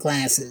t-shirt,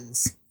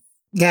 glasses,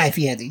 Guy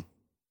Fieri.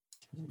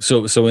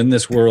 So in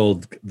this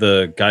world,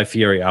 the Guy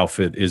Fieri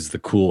outfit is the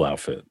cool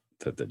outfit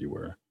that you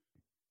wear.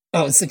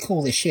 Oh, it's the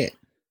coolest shit,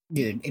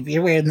 dude. If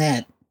you're wearing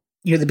that,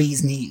 you're the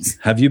bee's knees.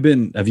 Have you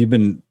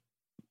been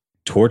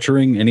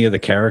torturing any of the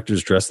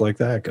characters dressed like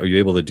that? Are you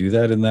able to do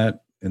that in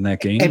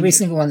that game? Every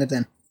single one of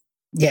them.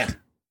 Yeah.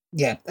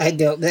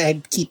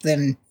 I keep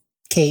them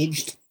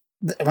caged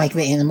like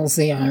the animals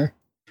they are.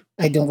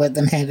 I don't let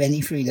them have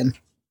any freedom.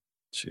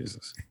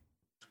 Jesus,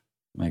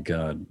 my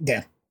God.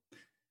 Yeah.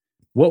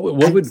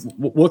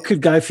 What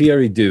could Guy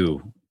Fieri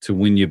do to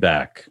win you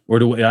back, or I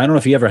don't know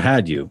if he ever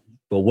had you,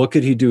 but what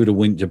could he do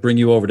to bring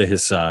you over to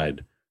his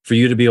side, for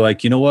you to be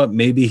like, you know what,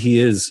 maybe he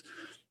is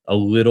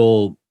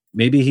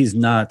maybe he's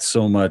not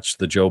so much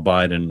the Joe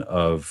Biden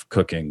of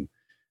cooking.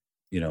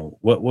 You know,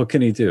 what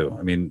can he do?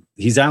 I mean,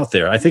 he's out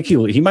there. I think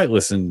he might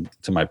listen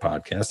to my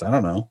podcast. I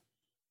don't know.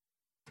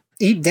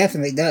 He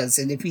definitely does.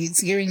 And if he's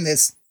hearing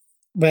this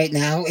right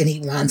now and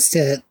he wants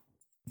to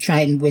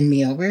try and win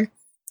me over,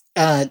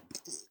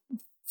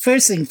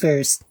 first thing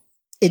first,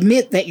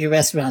 admit that your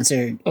restaurants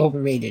are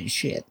overrated as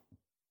shit.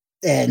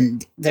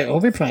 And they're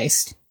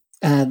overpriced.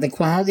 The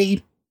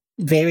quality,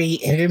 very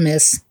hit or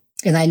miss.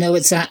 And I know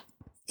it's not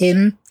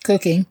him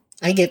cooking.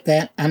 I get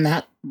that. I'm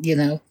not,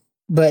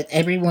 but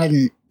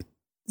everyone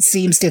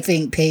seems to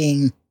think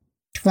paying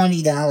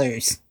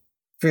 $20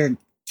 for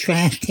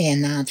trash can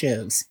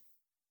nachos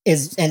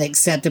is an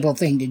acceptable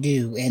thing to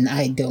do, and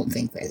I don't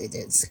think that it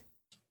is.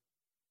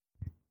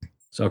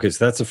 So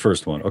that's the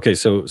first one. Okay,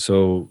 so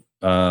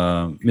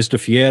Mr.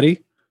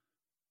 Fieri,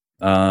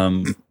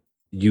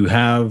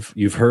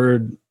 you've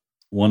heard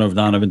one of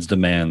Donovan's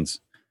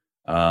demands.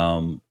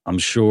 I'm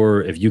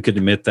sure if you could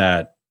admit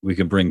that, we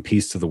can bring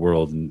peace to the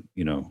world, and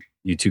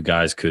you two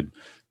guys could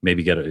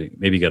maybe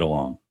get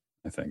along,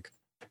 I think.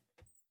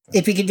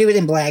 If he could do it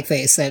in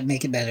blackface, that'd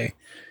make it better.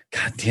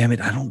 God damn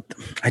it!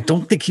 I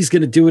don't think he's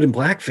going to do it in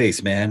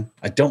blackface, man.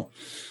 I don't.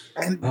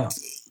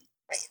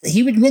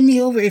 He would win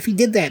me over if he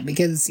did that,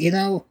 because you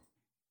know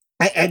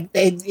what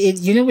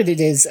it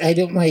is. I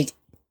don't like.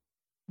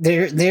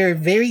 There are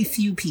very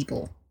few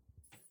people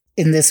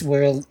in this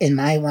world in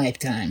my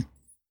lifetime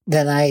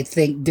that I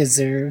think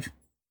deserve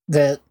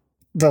the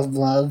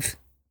love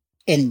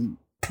and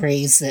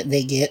praise that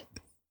they get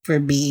for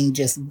being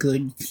just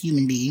good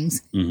human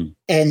beings. Mm-hmm.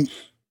 And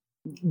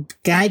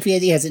Guy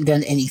Fieri hasn't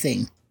done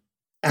anything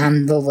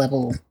on the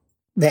level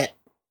that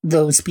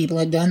those people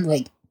have done.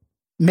 Like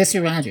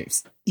Mr.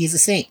 Rogers, he's a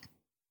saint.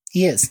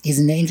 He is. He's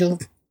an angel.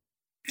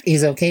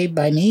 He's okay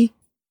by me.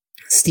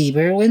 Steve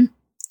Irwin,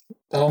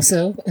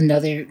 also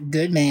another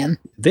good man.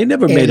 They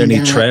never made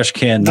any trash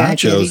can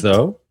nachos,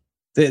 though.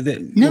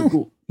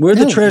 No. Where are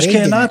the trash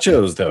can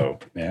nachos, though,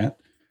 man?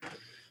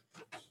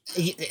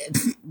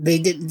 They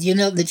did.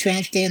 The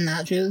trash can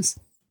nachos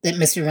that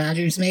Mr.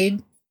 Rogers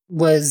made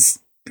was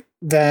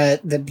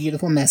the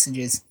beautiful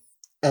messages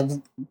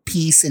of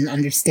peace and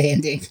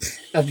understanding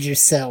of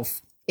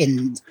yourself,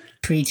 and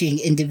preaching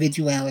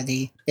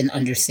individuality and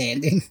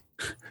understanding.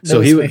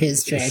 Those were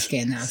his trash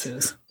can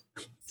nachos.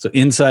 So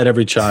inside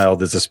every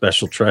child is a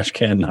special trash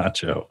can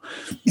nacho.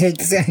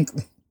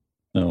 Exactly.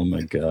 Oh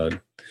my God,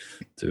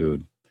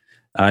 dude.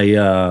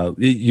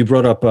 You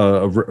brought up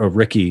a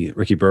Ricky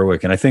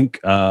Berwick, and I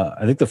think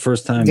the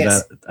first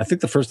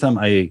time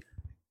I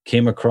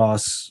came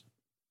across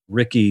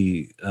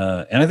Ricky,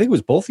 and I think it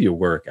was both of your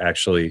work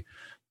actually.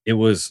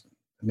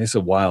 It's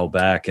a while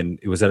back, and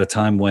it was at a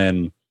time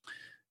when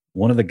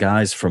one of the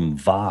guys from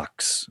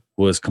Vox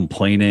was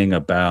complaining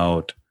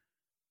about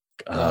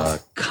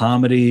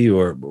comedy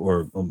or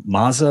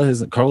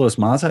Maza, Carlos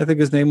Maza, I think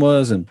his name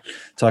was, and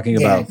talking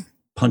about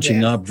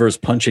punching up versus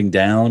punching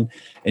down.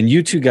 And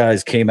you two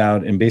guys came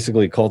out and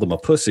basically called him a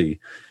pussy.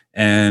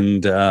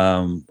 And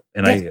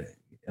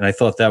I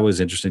thought that was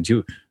interesting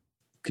too.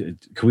 Could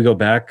we go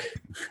back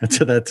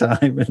to that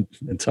time and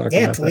talk about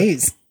that? Yeah,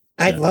 please.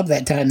 I'd love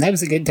that time. That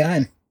was a good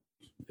time.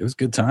 It was a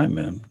good time,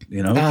 man.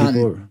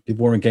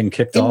 People weren't getting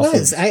kicked off. It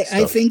was.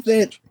 I think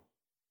that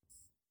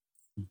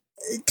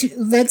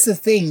that's the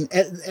thing.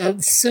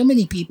 So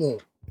many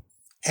people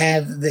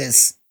have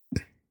this,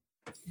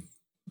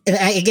 and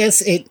I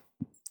guess it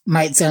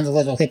might sound a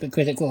little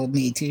hypocritical of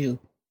me too,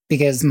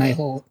 because my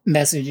whole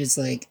message is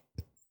like,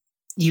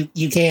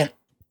 you can't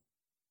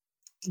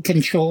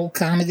control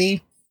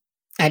comedy.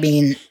 I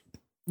mean,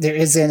 there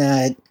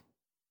isn't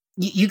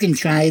you can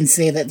try and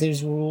say that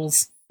there's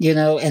rules,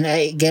 and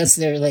I guess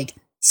there are like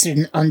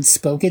certain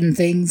unspoken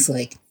things,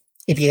 like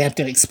if you have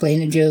to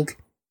explain a joke,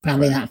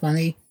 probably not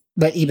funny.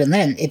 But even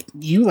then, if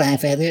you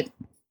laugh at it,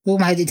 who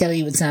am I to tell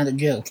you it's not a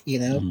joke,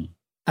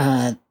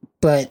 Mm-hmm.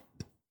 But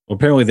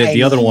apparently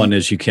the other one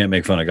is you can't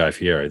make fun of Guy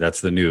Fieri.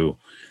 That's the new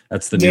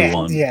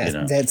one.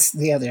 Yeah, that's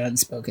the other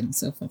unspoken.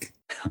 So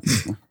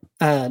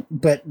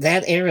but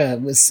that era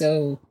was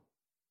so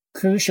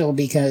crucial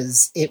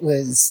because it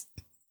was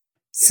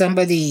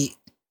somebody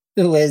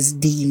who was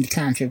deemed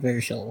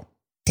controversial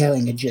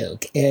telling a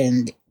joke,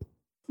 and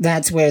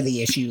that's where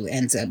the issue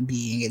ends up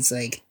being. It's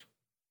like,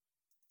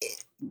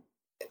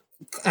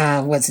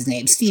 what's his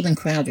name? Steven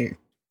Crowder.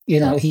 You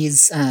know, he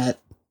was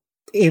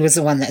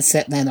the one that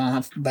set that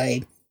off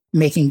by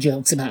making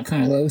jokes about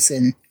Carlos,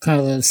 and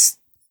Carlos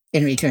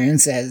in return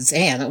says,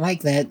 "Hey, I don't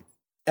like that.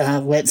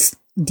 Let's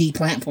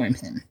deplatform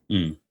him."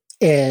 Mm.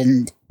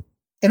 And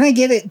I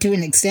get it to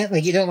an extent.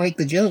 Like, you don't like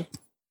the joke,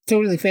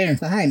 totally fair and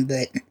fine.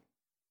 But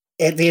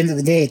at the end of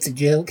the day, it's a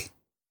joke.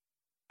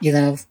 You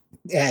know,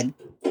 and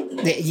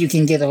you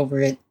can get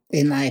over it,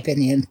 in my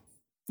opinion.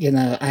 You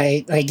know,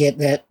 I get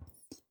that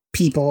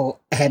people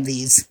have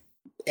these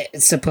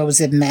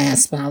supposed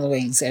mass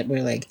followings that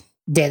were like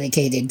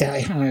dedicated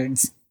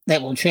diehards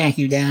that will track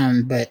you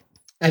down, but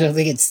I don't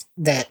think it's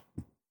that.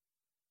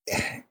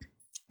 I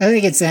don't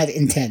think it's that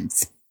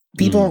intense.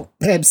 People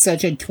have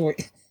such a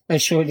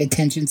short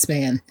attention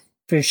span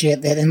for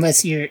shit that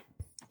unless you're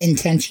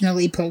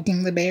intentionally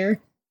poking the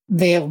bear,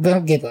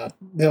 they'll give up.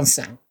 They'll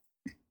stop.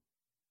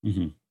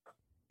 Mm-hmm.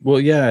 Well,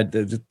 yeah,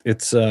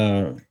 it's.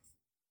 I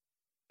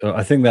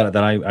think that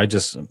I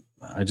just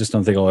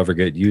don't think I'll ever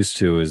get used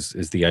to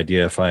is the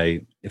idea if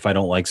I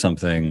don't like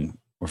something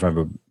or if I have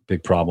a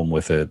big problem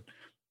with it,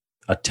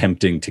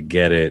 attempting to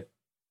get it,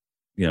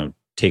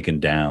 taken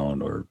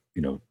down or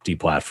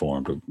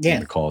deplatformed or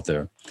whatever you call it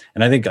there.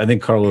 And I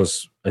think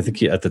Carlos, at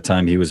the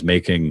time he was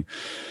making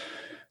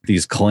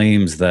these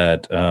claims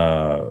that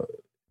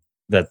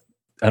that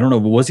I don't know,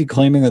 was he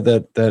claiming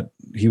that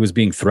he was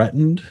being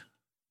threatened,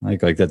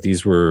 like that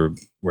these were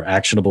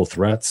actionable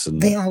threats?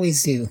 And they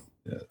always do.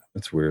 Yeah,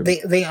 that's weird.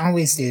 They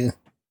always do.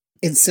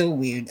 It's so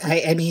weird.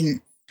 I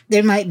mean,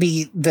 there might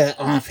be the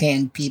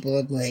offhand people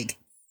of like,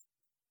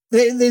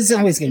 there's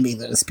always going to be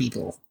those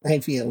people. I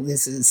feel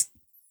this is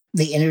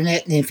the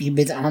internet, and if you've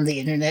been on the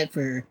internet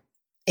for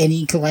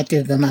any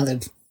collective amount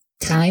of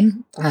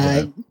time,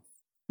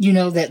 you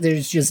know that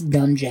there's just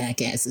dumb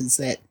jackasses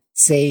that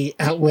say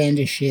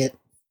outlandish shit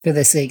for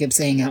the sake of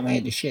saying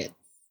outlandish shit.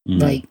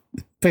 Mm. Like,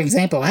 for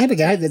example, I have a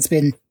guy that's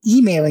been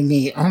emailing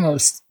me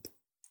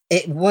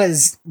it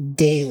was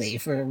daily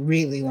for a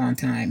really long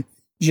time,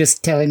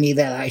 just telling me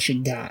that I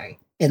should die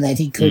and that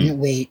he couldn't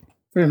wait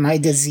for my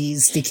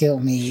disease to kill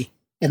me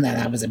and that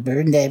I was a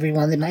burden to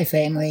everyone in my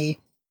family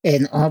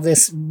and all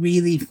this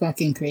really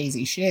fucking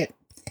crazy shit.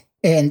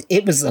 And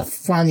it was the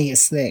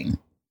funniest thing.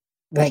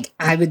 Like,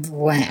 I would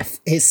laugh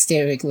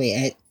hysterically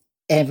at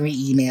every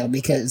email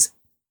because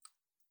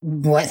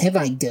what have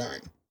I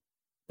done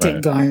to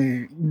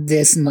garner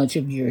this much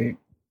of your,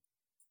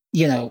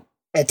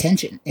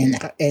 attention and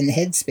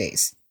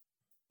headspace?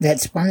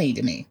 That's funny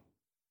to me.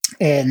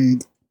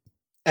 And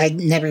I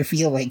never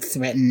feel like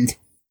threatened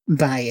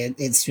by it.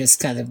 It's just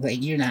kind of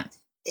like, you're not,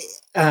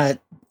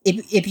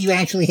 if you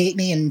actually hate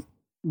me and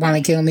want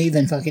to kill me,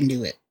 then fucking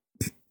do it.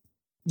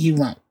 You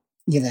won't,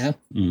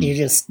 You're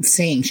just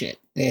saying shit.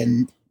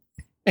 And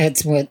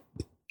that's what,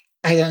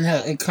 I don't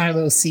know,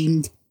 Carlos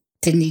seemed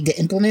to need to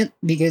implement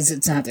because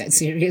it's not that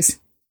serious.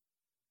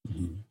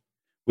 Mm-hmm.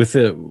 With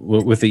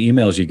the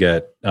emails you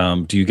get,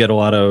 do you get a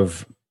lot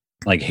of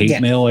like hate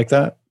mail like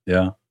that?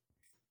 Yeah.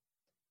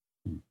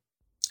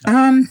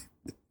 I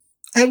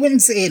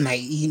wouldn't say in my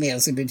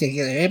emails in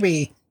particular.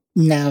 Every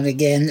now and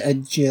again, a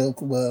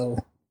joke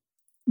will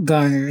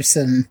garner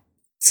some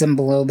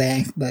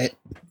blowback, but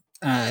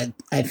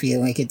I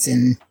feel like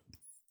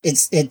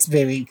it's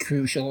very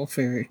crucial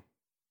for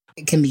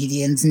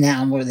comedians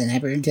now more than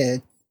ever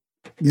to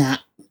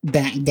not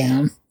back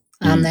down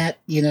on that,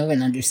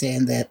 and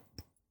understand that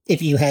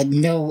if you had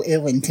no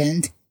ill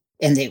intent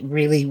and it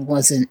really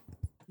wasn't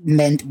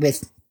meant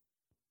with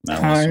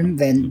harm,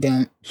 then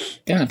don't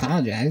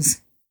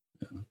apologize.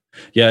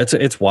 Yeah,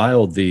 it's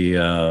wild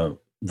the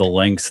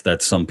lengths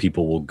that some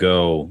people will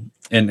go,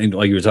 and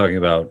like you were talking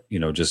about,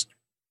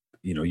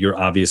 you're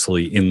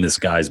obviously in this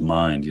guy's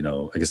mind.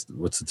 I guess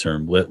what's the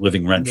term?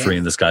 Living rent free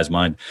in this guy's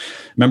mind.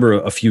 Remember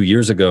a few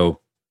years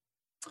ago,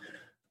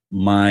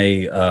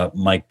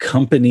 my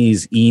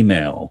company's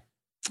email.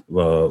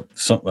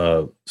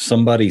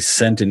 Somebody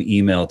sent an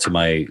email to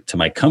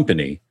my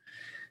company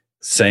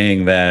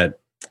saying that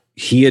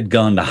he had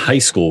gone to high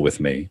school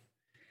with me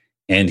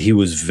and he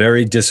was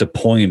very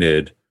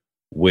disappointed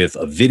with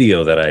a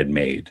video that I had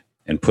made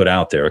and put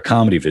out there, a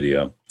comedy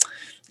video.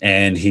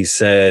 And he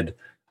said,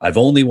 I've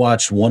only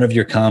watched one of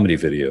your comedy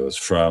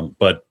videos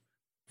but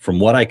from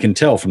what I can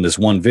tell from this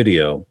one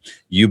video,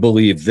 you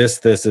believe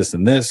this,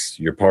 and this,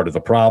 you're part of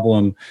the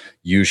problem.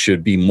 You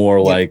should be more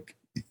like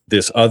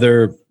this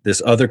other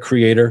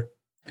creator.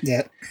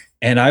 Yeah.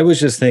 And I was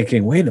just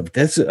thinking, wait a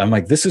minute, I'm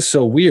like, this is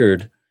so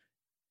weird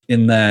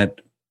in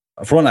that,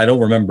 for one, I don't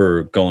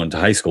remember going to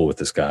high school with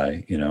this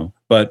guy,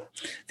 but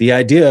the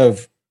idea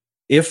of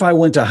if I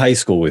went to high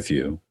school with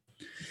you,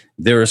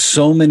 there are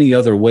so many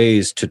other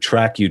ways to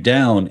track you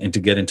down and to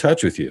get in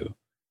touch with you.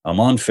 I'm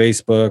on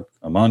Facebook,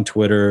 I'm on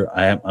Twitter.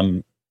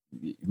 I'm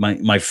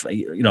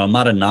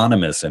not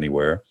anonymous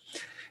anywhere.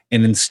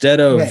 And instead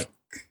of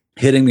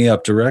hitting me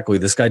up directly,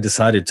 this guy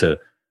decided to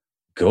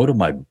go to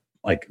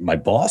like my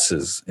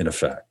bosses in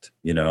effect,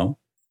 and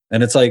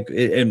it's like,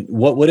 and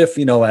what if,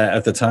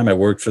 at the time I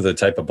worked for the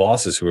type of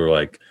bosses who were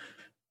like,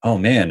 oh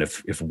man,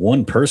 if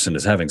one person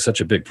is having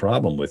such a big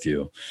problem with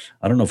you,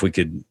 I don't know if we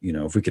could,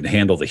 if we could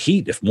handle the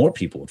heat, if more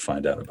people would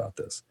find out about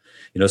this,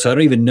 so I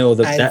don't even know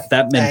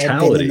that mentality,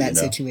 I've been in that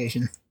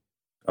situation.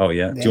 Oh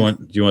yeah. Do you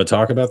want to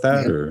talk about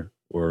that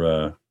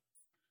or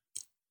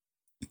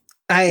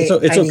it's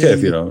okay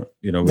if you don't,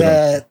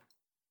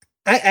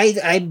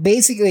 I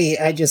basically,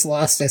 I just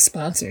lost a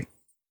sponsor.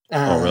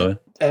 Oh really?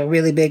 A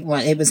really big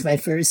one. It was my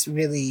first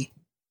really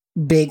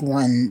big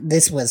one.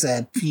 This was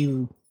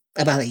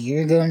about a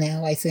year ago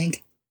now, I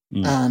think.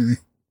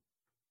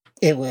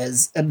 It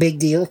was a big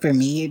deal for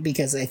me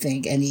because I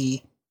think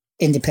any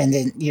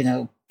independent,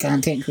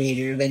 content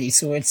creator of any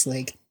sorts,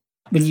 like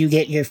when you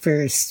get your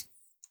first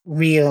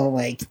real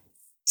like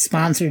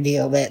sponsor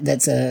deal,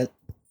 that's a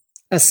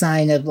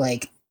sign of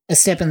like a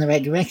step in the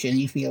right direction.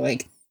 You feel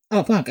like,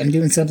 oh fuck, I'm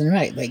doing something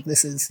right. Like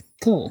this is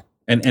cool.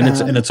 And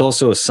it's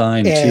also a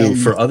sign too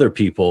for other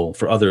people,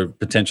 for other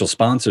potential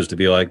sponsors to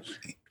be like,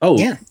 oh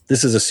yeah,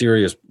 this is a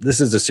serious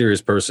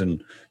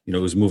person,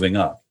 who's moving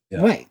up.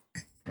 Yeah. Right.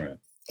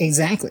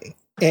 Exactly.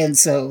 And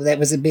so that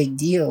was a big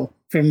deal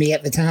for me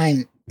at the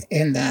time.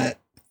 And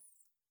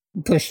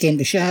push came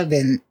to shove,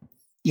 and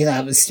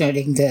I was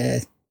starting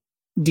to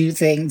do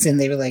things, and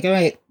they were like, all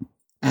right,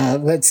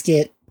 let's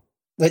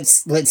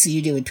see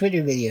you do a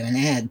Twitter video, an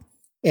ad.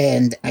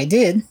 And I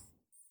did.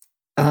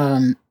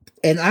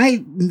 And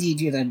I need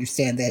you to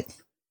understand that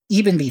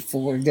even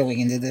before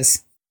going into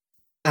this,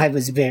 I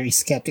was very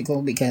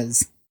skeptical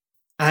because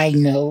I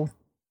know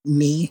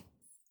me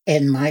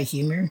and my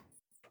humor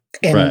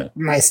and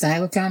my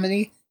style of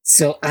comedy.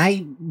 So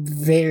I'm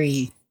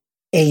very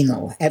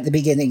anal at the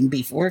beginning,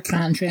 before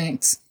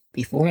contracts,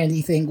 before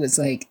anything, was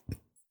like,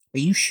 are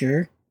you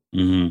sure?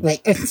 Mm-hmm.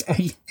 Like,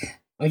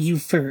 are you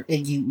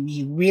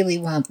really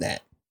want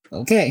that?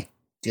 Okay.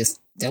 Just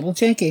double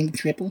checking,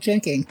 triple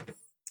checking.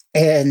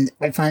 And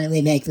I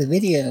finally make the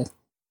video.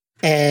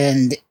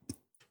 And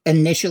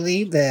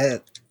initially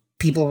the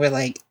people were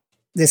like,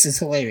 this is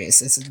hilarious.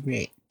 This is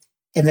great.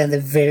 And then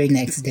the very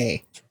next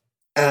day,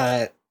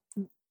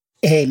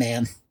 hey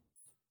man,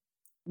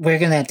 we're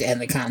going to have to end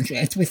the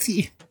contract with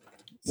you.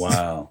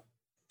 Wow.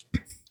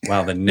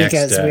 The next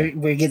because day.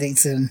 we're getting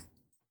some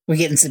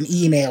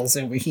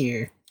emails over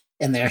here,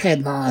 and their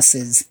head boss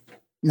is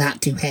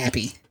not too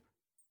happy.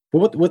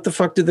 Well, what the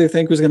fuck did they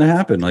think was going to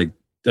happen?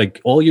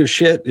 Like all your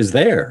shit is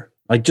there.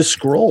 Like just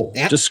scroll.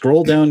 Yep. Just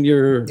scroll down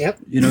your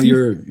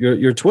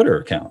your Twitter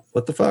account.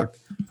 What the fuck?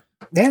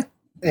 Yeah.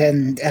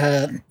 And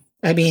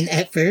I mean,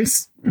 at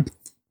first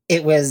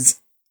it was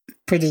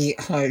pretty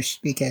harsh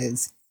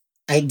because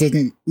I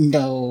didn't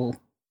know.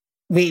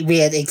 We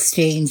had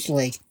exchanged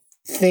like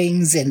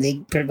things, and they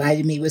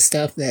provided me with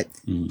stuff that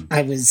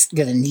I was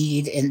gonna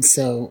need, and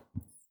so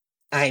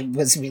I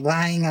was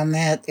relying on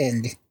that,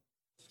 and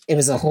it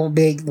was a whole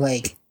big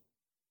like,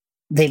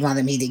 they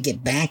wanted me to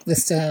get back the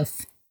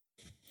stuff,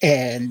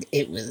 and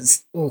it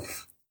was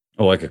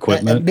like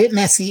equipment, a bit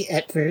messy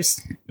at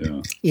first.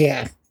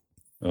 Yeah.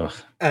 Ugh.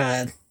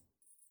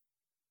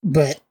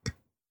 But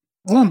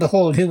lo and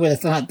behold, who would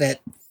have thought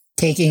that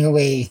taking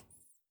away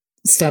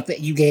stuff that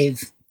you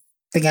gave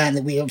the guy in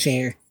the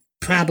wheelchair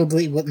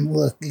probably wouldn't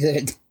look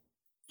good?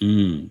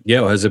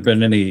 Yeah. Has there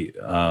been any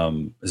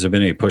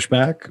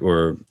pushback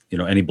or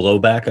any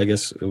blowback? I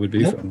guess it would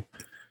be.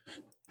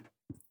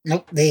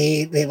 Nope.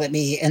 They let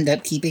me end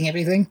up keeping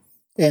everything,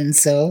 and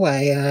so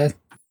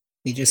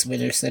we just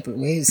went our separate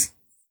ways.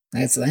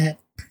 That's that.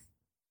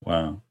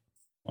 Wow.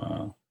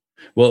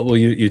 Well,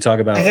 you talk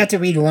about. I got to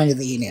read one of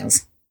the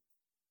emails.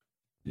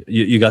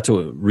 You got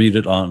to read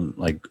it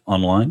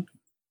online,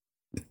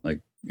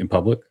 like in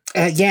public.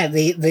 Yeah,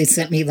 they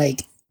sent me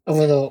like a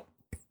little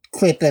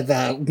clip of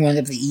one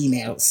of the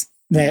emails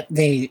that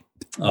they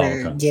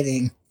were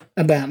getting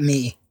about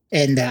me,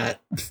 and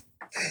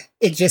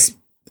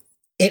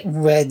it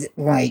read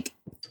like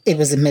it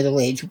was a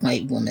middle-aged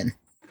white woman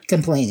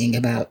complaining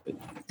about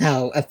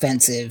how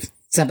offensive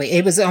somebody.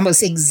 It was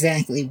almost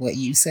exactly what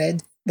you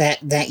said.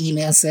 That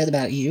email said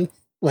about you,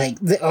 like,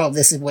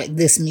 this is what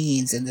this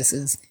means, and this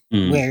is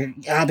where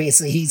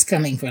obviously he's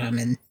coming from,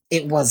 and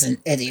it wasn't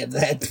any of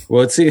that.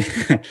 Well,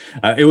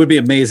 it would be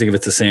amazing if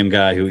it's the same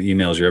guy who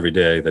emails you every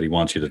day that he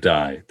wants you to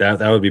die. That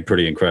would be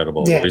pretty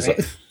incredible. Yeah,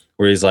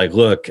 where he's like,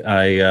 look,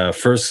 I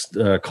first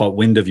caught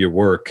wind of your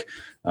work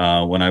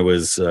when I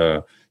was,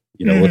 looking.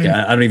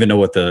 I don't even know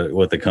what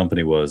the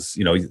company was.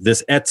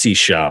 This Etsy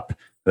shop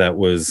that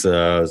was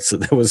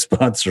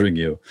sponsoring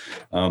you.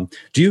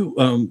 Do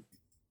you?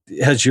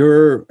 Has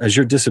your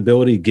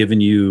disability given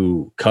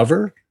you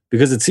cover?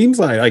 Because it seems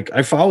like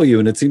I follow you,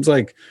 and it seems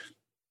like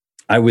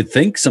I would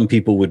think some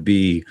people would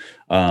be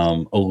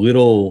a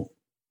little,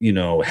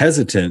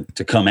 hesitant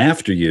to come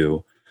after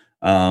you,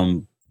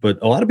 but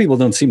a lot of people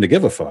don't seem to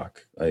give a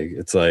fuck. Like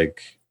it's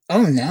like,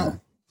 oh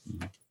no,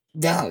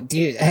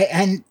 dude,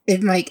 I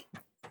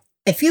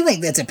feel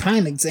like that's a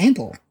prime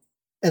example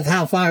of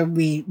how far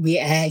we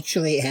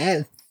actually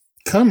have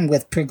come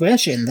with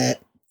progression.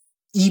 That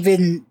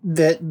even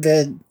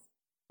the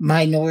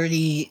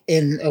minority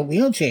in a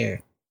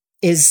wheelchair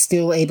is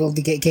still able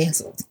to get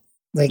canceled.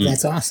 Like,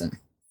 that's awesome.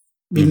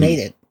 We made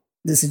it.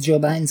 This is Joe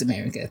Biden's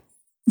America.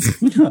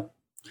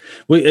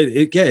 Well,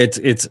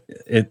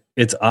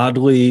 it's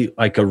oddly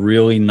like a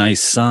really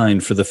nice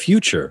sign for the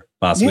future,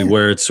 possibly,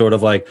 where it's sort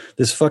of like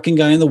this fucking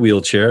guy in the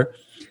wheelchair,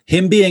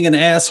 him being an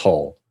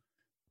asshole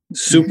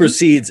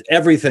supersedes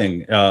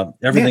everything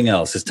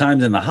else. His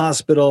times in the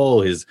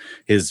hospital, his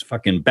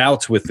fucking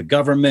bouts with the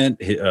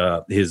government,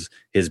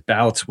 his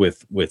bouts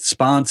with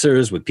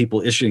sponsors, with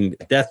people issuing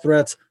death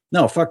threats.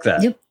 No, fuck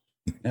that. Yep.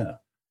 Yeah.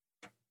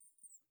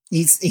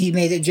 He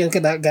made a joke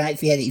about Guy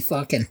Fieri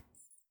fucking.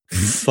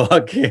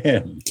 Fuck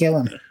him.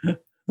 Kill him.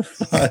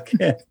 Fuck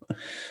him.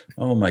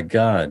 Oh my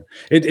God.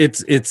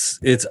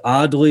 It's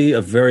oddly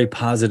a very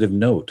positive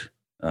note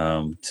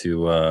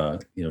to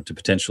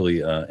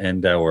potentially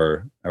end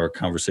our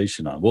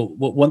conversation on. Well,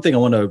 one thing I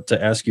want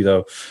to ask you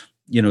though,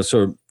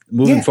 sort of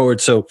moving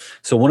forward. So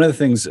one of the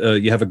things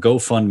you have a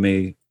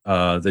GoFundMe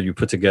that you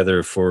put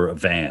together for a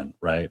van,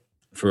 right?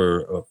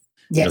 For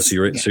so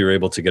you're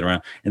able to get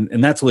around,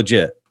 and that's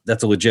legit.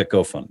 That's a legit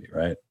GoFundMe,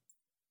 right?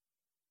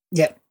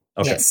 Yep.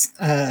 Okay. Yes.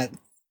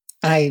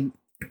 I've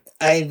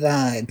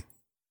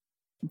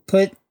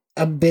put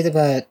a bit of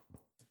a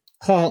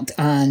halt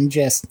on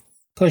just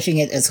pushing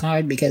it as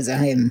hard because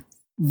I am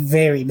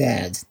very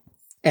bad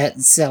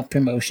at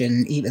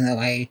self-promotion, even though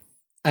I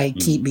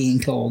keep being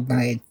told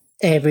by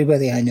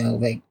everybody I know,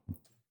 like,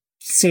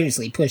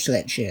 seriously, push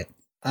that shit.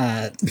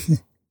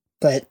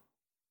 But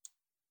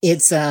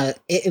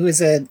it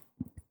was a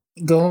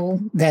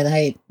goal that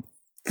I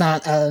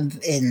thought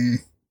of in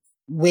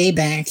way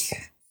back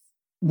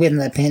when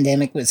the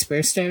pandemic was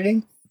first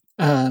starting,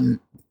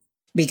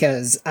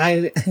 because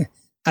I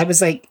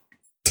was like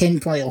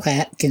tinfoil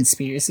hat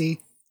conspiracy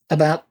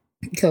about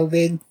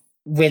COVID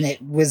when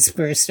it was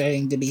first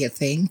starting to be a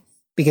thing,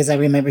 because I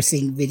remember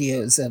seeing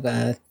videos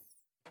of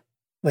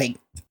like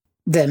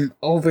them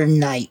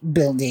overnight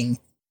building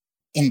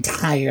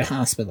entire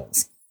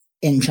hospitals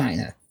in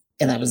China,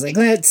 and I was like,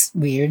 that's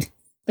weird,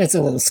 that's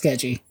a little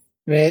sketchy,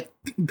 right?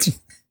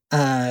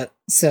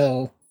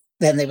 So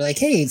then they were like,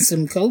 hey,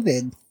 some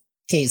COVID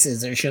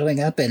cases are showing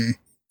up in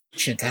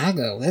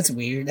Chicago. That's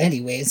weird.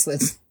 Anyways,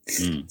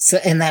 so,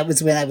 and that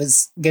was when I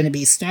was going to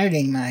be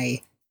starting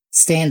my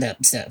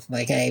stand-up stuff.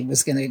 Like, I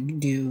was going to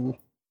do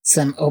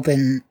some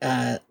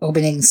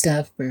opening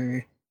stuff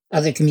for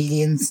other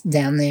comedians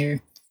down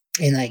there,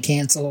 and I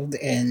canceled,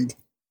 and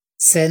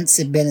since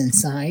have been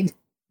inside,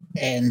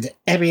 and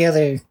every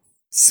other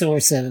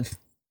source of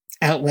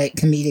outlet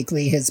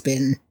comedically has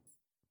been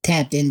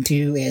tapped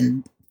into,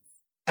 and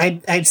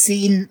I've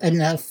seen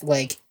enough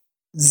like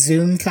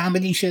Zoom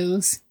comedy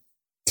shows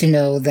to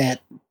know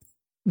that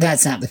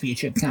that's not the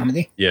future of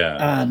comedy. Yeah,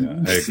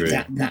 I agree.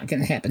 Not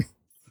going to happen.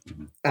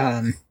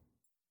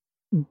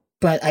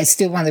 But I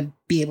still want to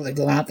be able to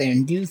go out there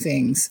and do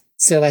things.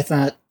 So I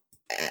thought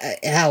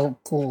how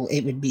cool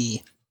it would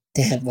be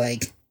to have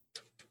like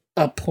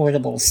a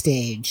portable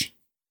stage,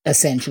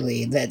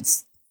 essentially,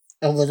 that's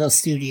a little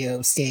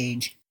studio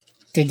stage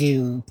to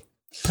do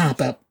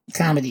pop-up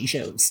comedy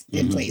shows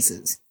in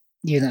places,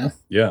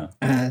 Yeah.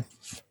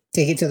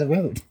 Take it to the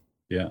road.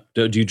 Yeah.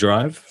 Do you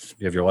drive? Do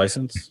you have your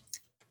license?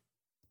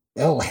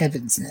 Oh,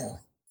 heavens, no.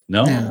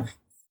 No?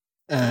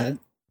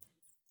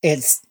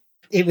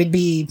 It would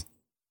be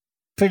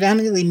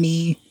predominantly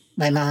me,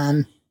 my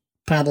mom,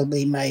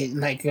 probably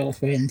my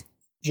girlfriend,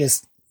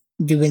 just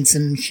doing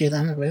some shit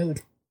on the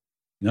road.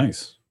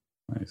 Nice.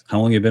 How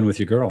long have you been with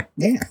your girl?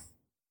 Yeah.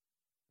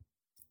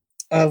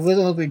 A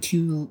little over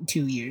two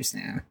years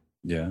now.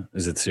 Yeah.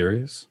 Is it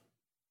serious?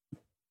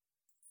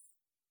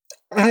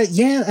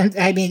 Yeah.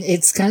 I mean,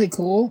 it's kind of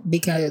cool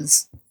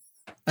because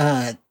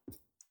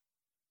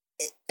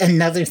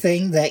another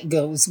thing that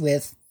goes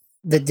with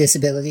the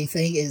disability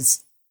thing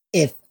is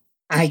if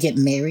I get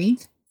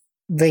married,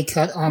 they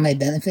cut all my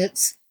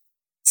benefits.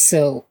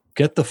 So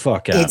get the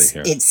fuck out of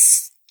here.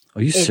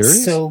 Are you serious?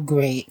 It's so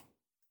great.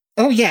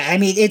 Oh yeah, I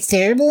mean, it's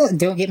terrible.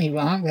 Don't get me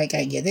wrong. Like,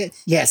 I get it.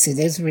 Yes, it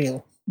is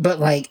real. But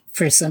like,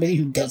 for somebody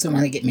who doesn't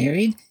want to get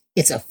married,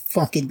 it's a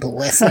fucking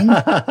blessing.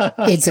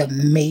 It's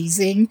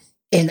amazing.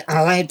 And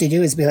all I have to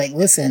do is be like,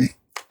 listen,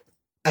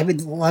 I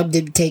would love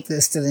to take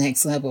this to the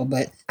next level,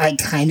 but I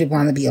kind of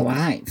want to be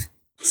alive.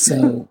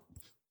 So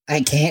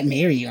I can't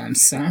marry you. I'm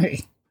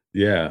sorry.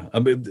 Yeah. I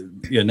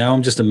mean, yeah. Now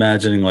I'm just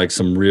imagining like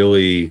some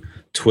really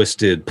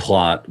twisted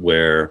plot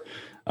where,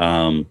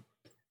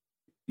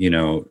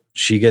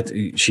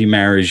 she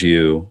marries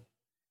you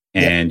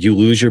and you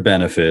lose your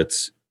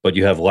benefits, but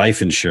you have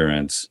life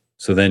insurance.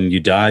 So then you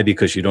die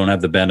because you don't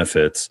have the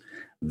benefits.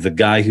 The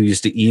guy who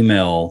used to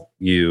email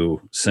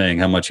you saying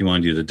how much he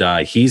wanted you to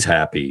die, he's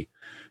happy.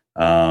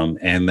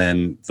 And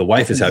then the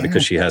wife is happy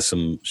because she has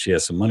some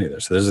money there.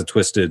 So there's a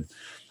twisted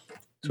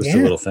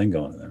little thing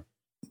going there.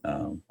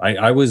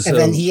 I was, and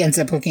then he ends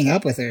up hooking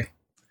up with her.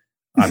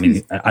 I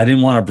mean, I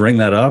didn't want to bring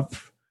that up,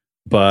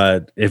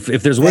 but if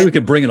there's a way we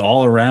could bring it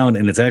all around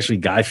and it's actually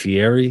Guy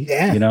Fieri,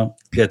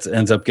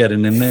 ends up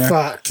getting in there.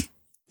 Fuck.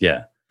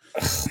 Yeah.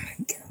 Oh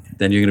my God.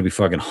 Then you're going to be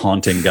fucking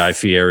haunting Guy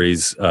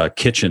Fieri's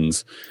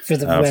kitchens For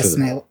the rest of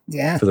my,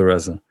 yeah. For the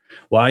rest of,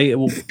 I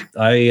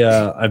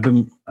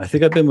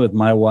think I've been with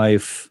my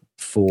wife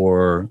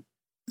for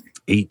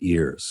 8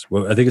 years.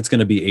 Well, I think it's going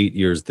to be 8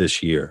 years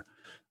this year.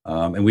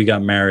 And we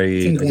got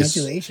married.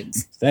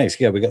 Congratulations. Thanks.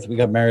 Yeah, we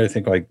got married, I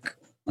think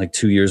like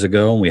 2 years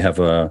ago, and we have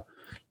a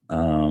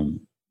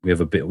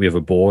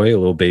boy, a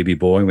little baby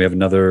boy, and we have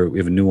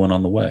a new one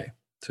on the way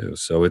too.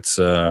 So it's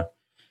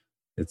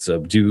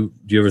do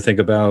you ever think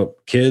about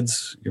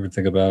kids? You ever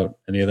think about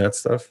any of that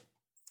stuff?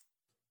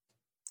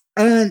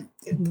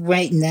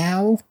 Right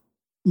now,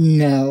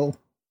 no.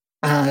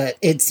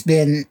 It's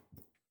been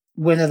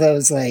one of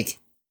those, like,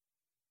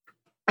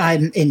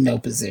 I'm in no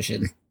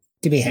position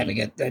to be having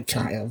a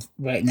child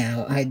right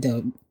now. I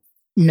don't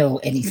know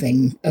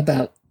anything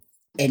about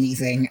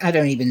anything. I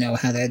don't even know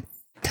how to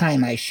tie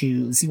my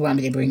shoes. You want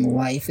me to bring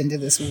life into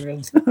this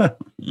world?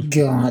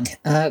 God.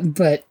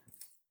 But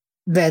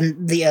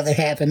then the other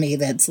half of me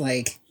that's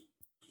like,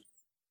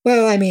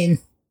 well, I mean,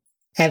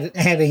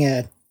 having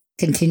a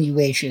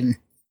continuation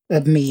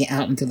of me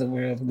out into the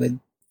world would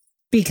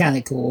be kind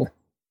of cool.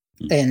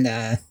 And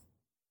I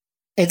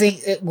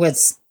think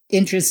what's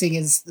interesting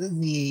is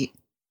the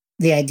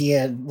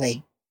idea of,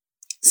 like,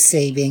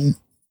 saving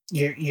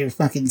your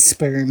fucking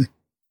sperm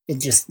and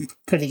just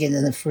putting it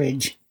in the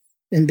fridge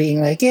and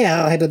being like,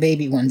 yeah, I'll have a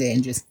baby one day,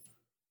 and just,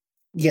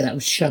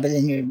 shove it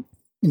in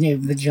your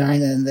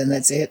vagina, and then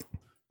that's it.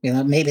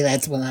 Maybe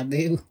that's what I'll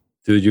do.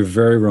 Dude, you're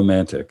very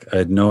romantic. I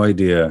had no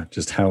idea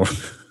just how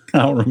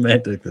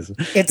romantic this is.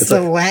 It's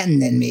the like,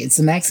 Latin in me. It's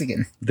the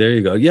Mexican. There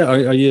you go. Yeah,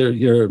 are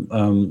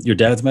your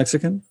dad's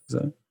Mexican? Is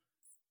that?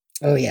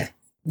 Oh yeah.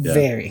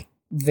 Very,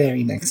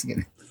 very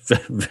Mexican.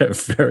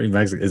 Very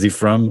Mexican. Is he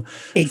from?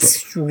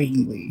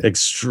 Extremely.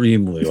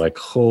 Like,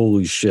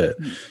 holy shit.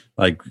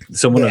 Like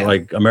someone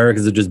like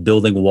Americans are just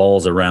building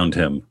walls around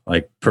him,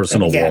 like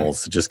personal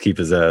walls to just keep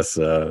his ass.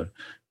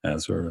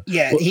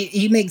 Yeah,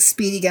 he makes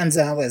Speedy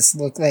Gonzalez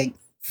look like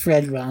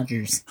Fred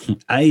Rogers.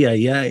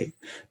 Aye.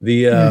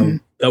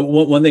 The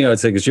one thing I would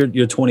say, because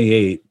you're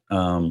 28.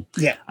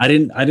 Yeah, I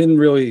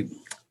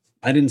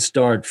didn't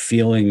start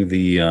feeling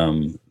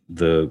the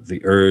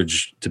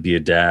urge to be a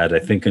dad, I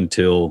think,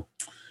 until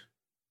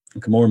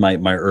more my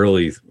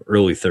early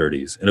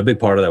 30s, and a big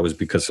part of that was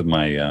because of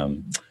my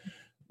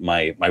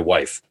my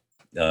wife.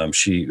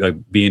 She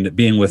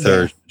being with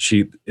her,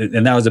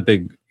 and that was a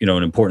big,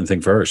 an important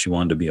thing for her. She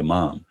wanted to be a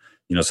mom,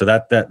 so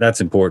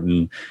that's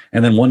important.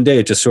 And then one day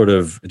it just sort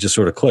of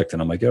clicked,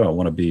 and I'm like, I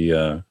want to be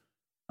a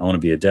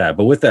dad.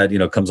 But with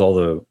that, comes all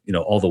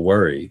the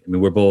worry. I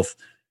mean, we're both,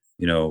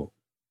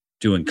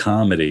 doing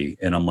comedy,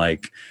 and I'm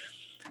like,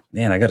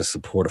 man, I got to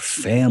support a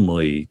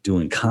family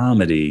doing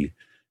comedy.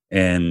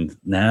 And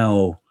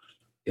now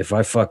if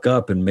I fuck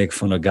up and make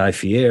fun of Guy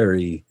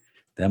Fieri,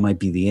 that might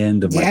be the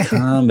end of my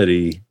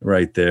comedy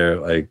right there.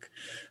 Like,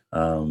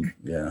 so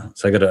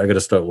I gotta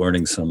start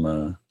learning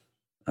some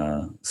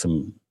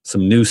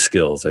new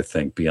skills, I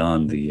think,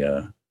 beyond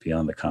the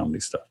comedy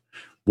stuff.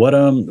 What,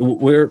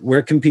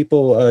 where can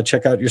people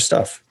check out your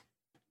stuff?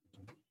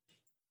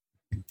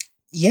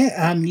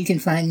 Yeah. You can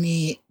find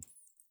me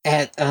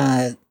at,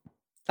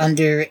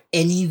 under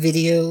any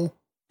video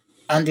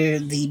under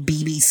the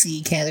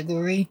BBC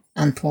category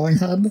on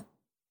Pornhub.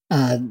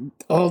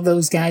 All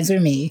those guys are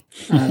me.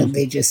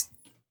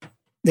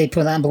 They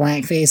put on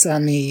blackface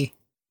on me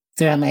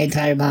throughout my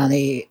entire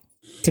body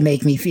to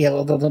make me feel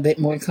a little bit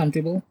more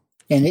comfortable,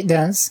 and it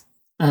does.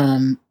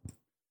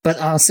 But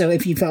also,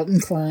 if you felt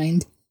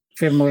inclined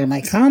for more of my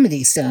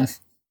comedy stuff,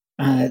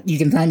 you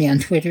can find me on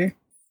Twitter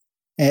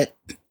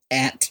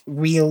at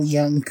Real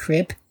Young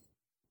Cripp.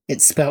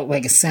 It's spelled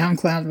like a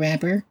SoundCloud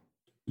rapper,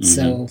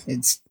 so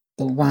it's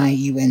the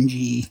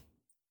YUNG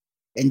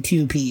and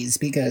 2 P's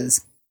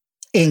because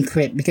in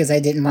Cripp, because I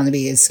didn't want to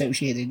be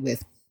associated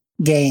with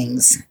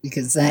gangs,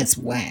 because that's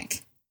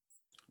whack.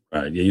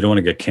 Right. Yeah, you don't want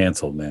to get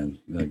canceled, man.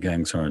 The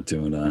gangs aren't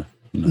doing that.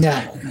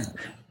 No.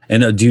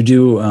 And do you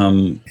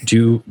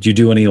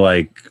do any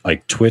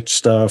like Twitch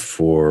stuff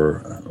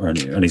or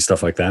any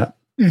stuff like that?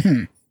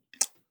 Mm-hmm.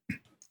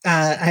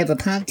 I have a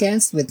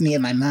podcast with me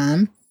and my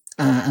mom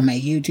on my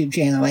YouTube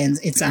channel, and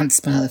it's on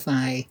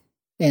Spotify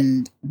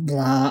and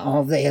blah,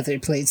 all the other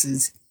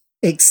places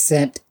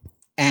except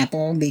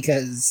Apple,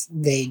 because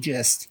they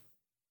just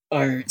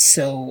are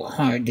so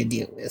hard to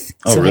deal with.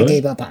 Oh, so really? I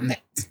gave up on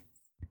that.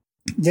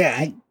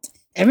 Yeah,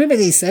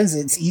 everybody says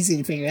it's easy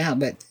to figure out,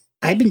 but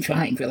I've been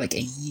trying for like a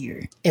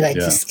year, and I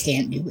just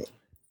can't do it.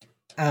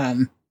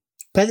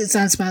 But it's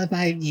on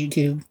Spotify,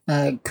 YouTube,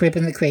 Cripp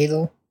in the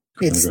Cradle.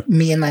 It's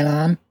me and my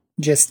mom,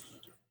 just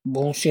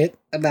bullshit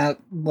about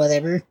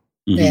whatever.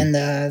 Mm-hmm.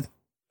 And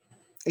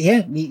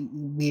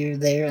we're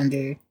there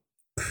under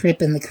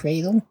Cripp in the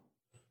Cradle.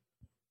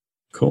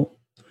 Cool.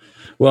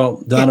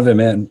 Well, Donovan,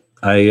 man,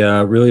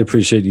 I really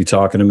appreciate you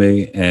talking to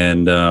me.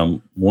 And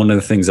one of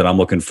the things that I'm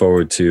looking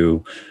forward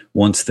to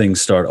once things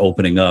start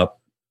opening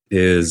up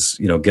is,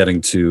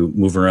 getting to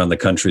move around the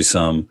country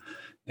some.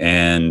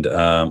 And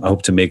I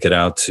hope to make it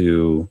out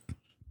to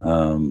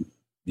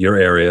your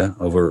area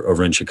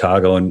over in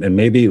Chicago, and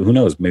maybe, who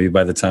knows, maybe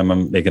by the time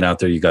I'm making out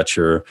there, you got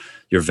your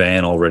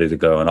van all ready to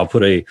go. And I'll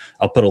put a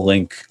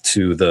link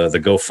to the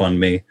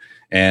GoFundMe,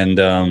 and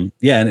I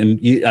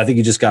think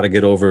you just got to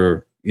get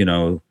over,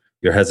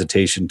 your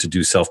hesitation to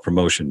do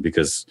self-promotion,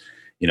 because,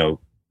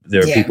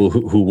 there are people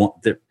who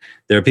want, there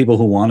are people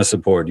who want to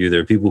support you.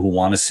 There are people who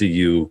want to see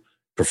you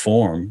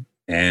perform.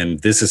 And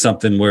this is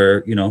something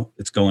where,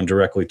 it's going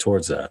directly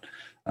towards that.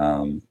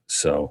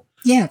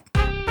 Yeah.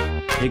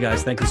 Hey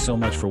guys, thank you so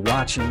much for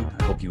watching.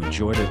 I hope you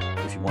enjoyed it.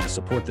 If you want to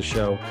support the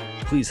show,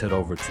 please head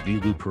over to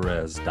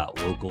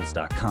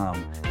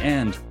thelouperez.locals.com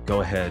and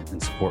go ahead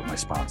and support my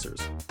sponsors.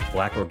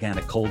 Black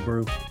Organic Cold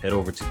Brew, head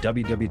over to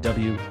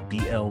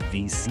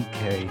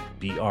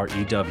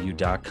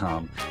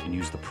www.blvckbrew.com and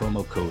use the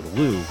promo code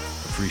LOU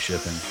for free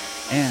shipping.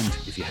 And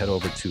if you head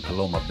over to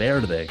Paloma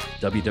Verde,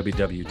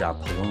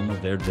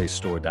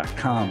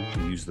 www.palomaverdestore.com,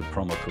 and use the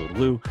promo code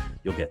LOU,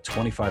 you'll get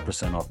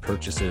 25% off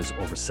purchases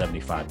over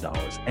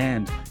 $75.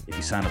 And if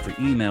you sign up for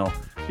email,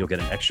 you'll get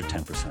an extra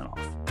 10% off.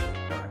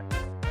 All right,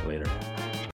 later.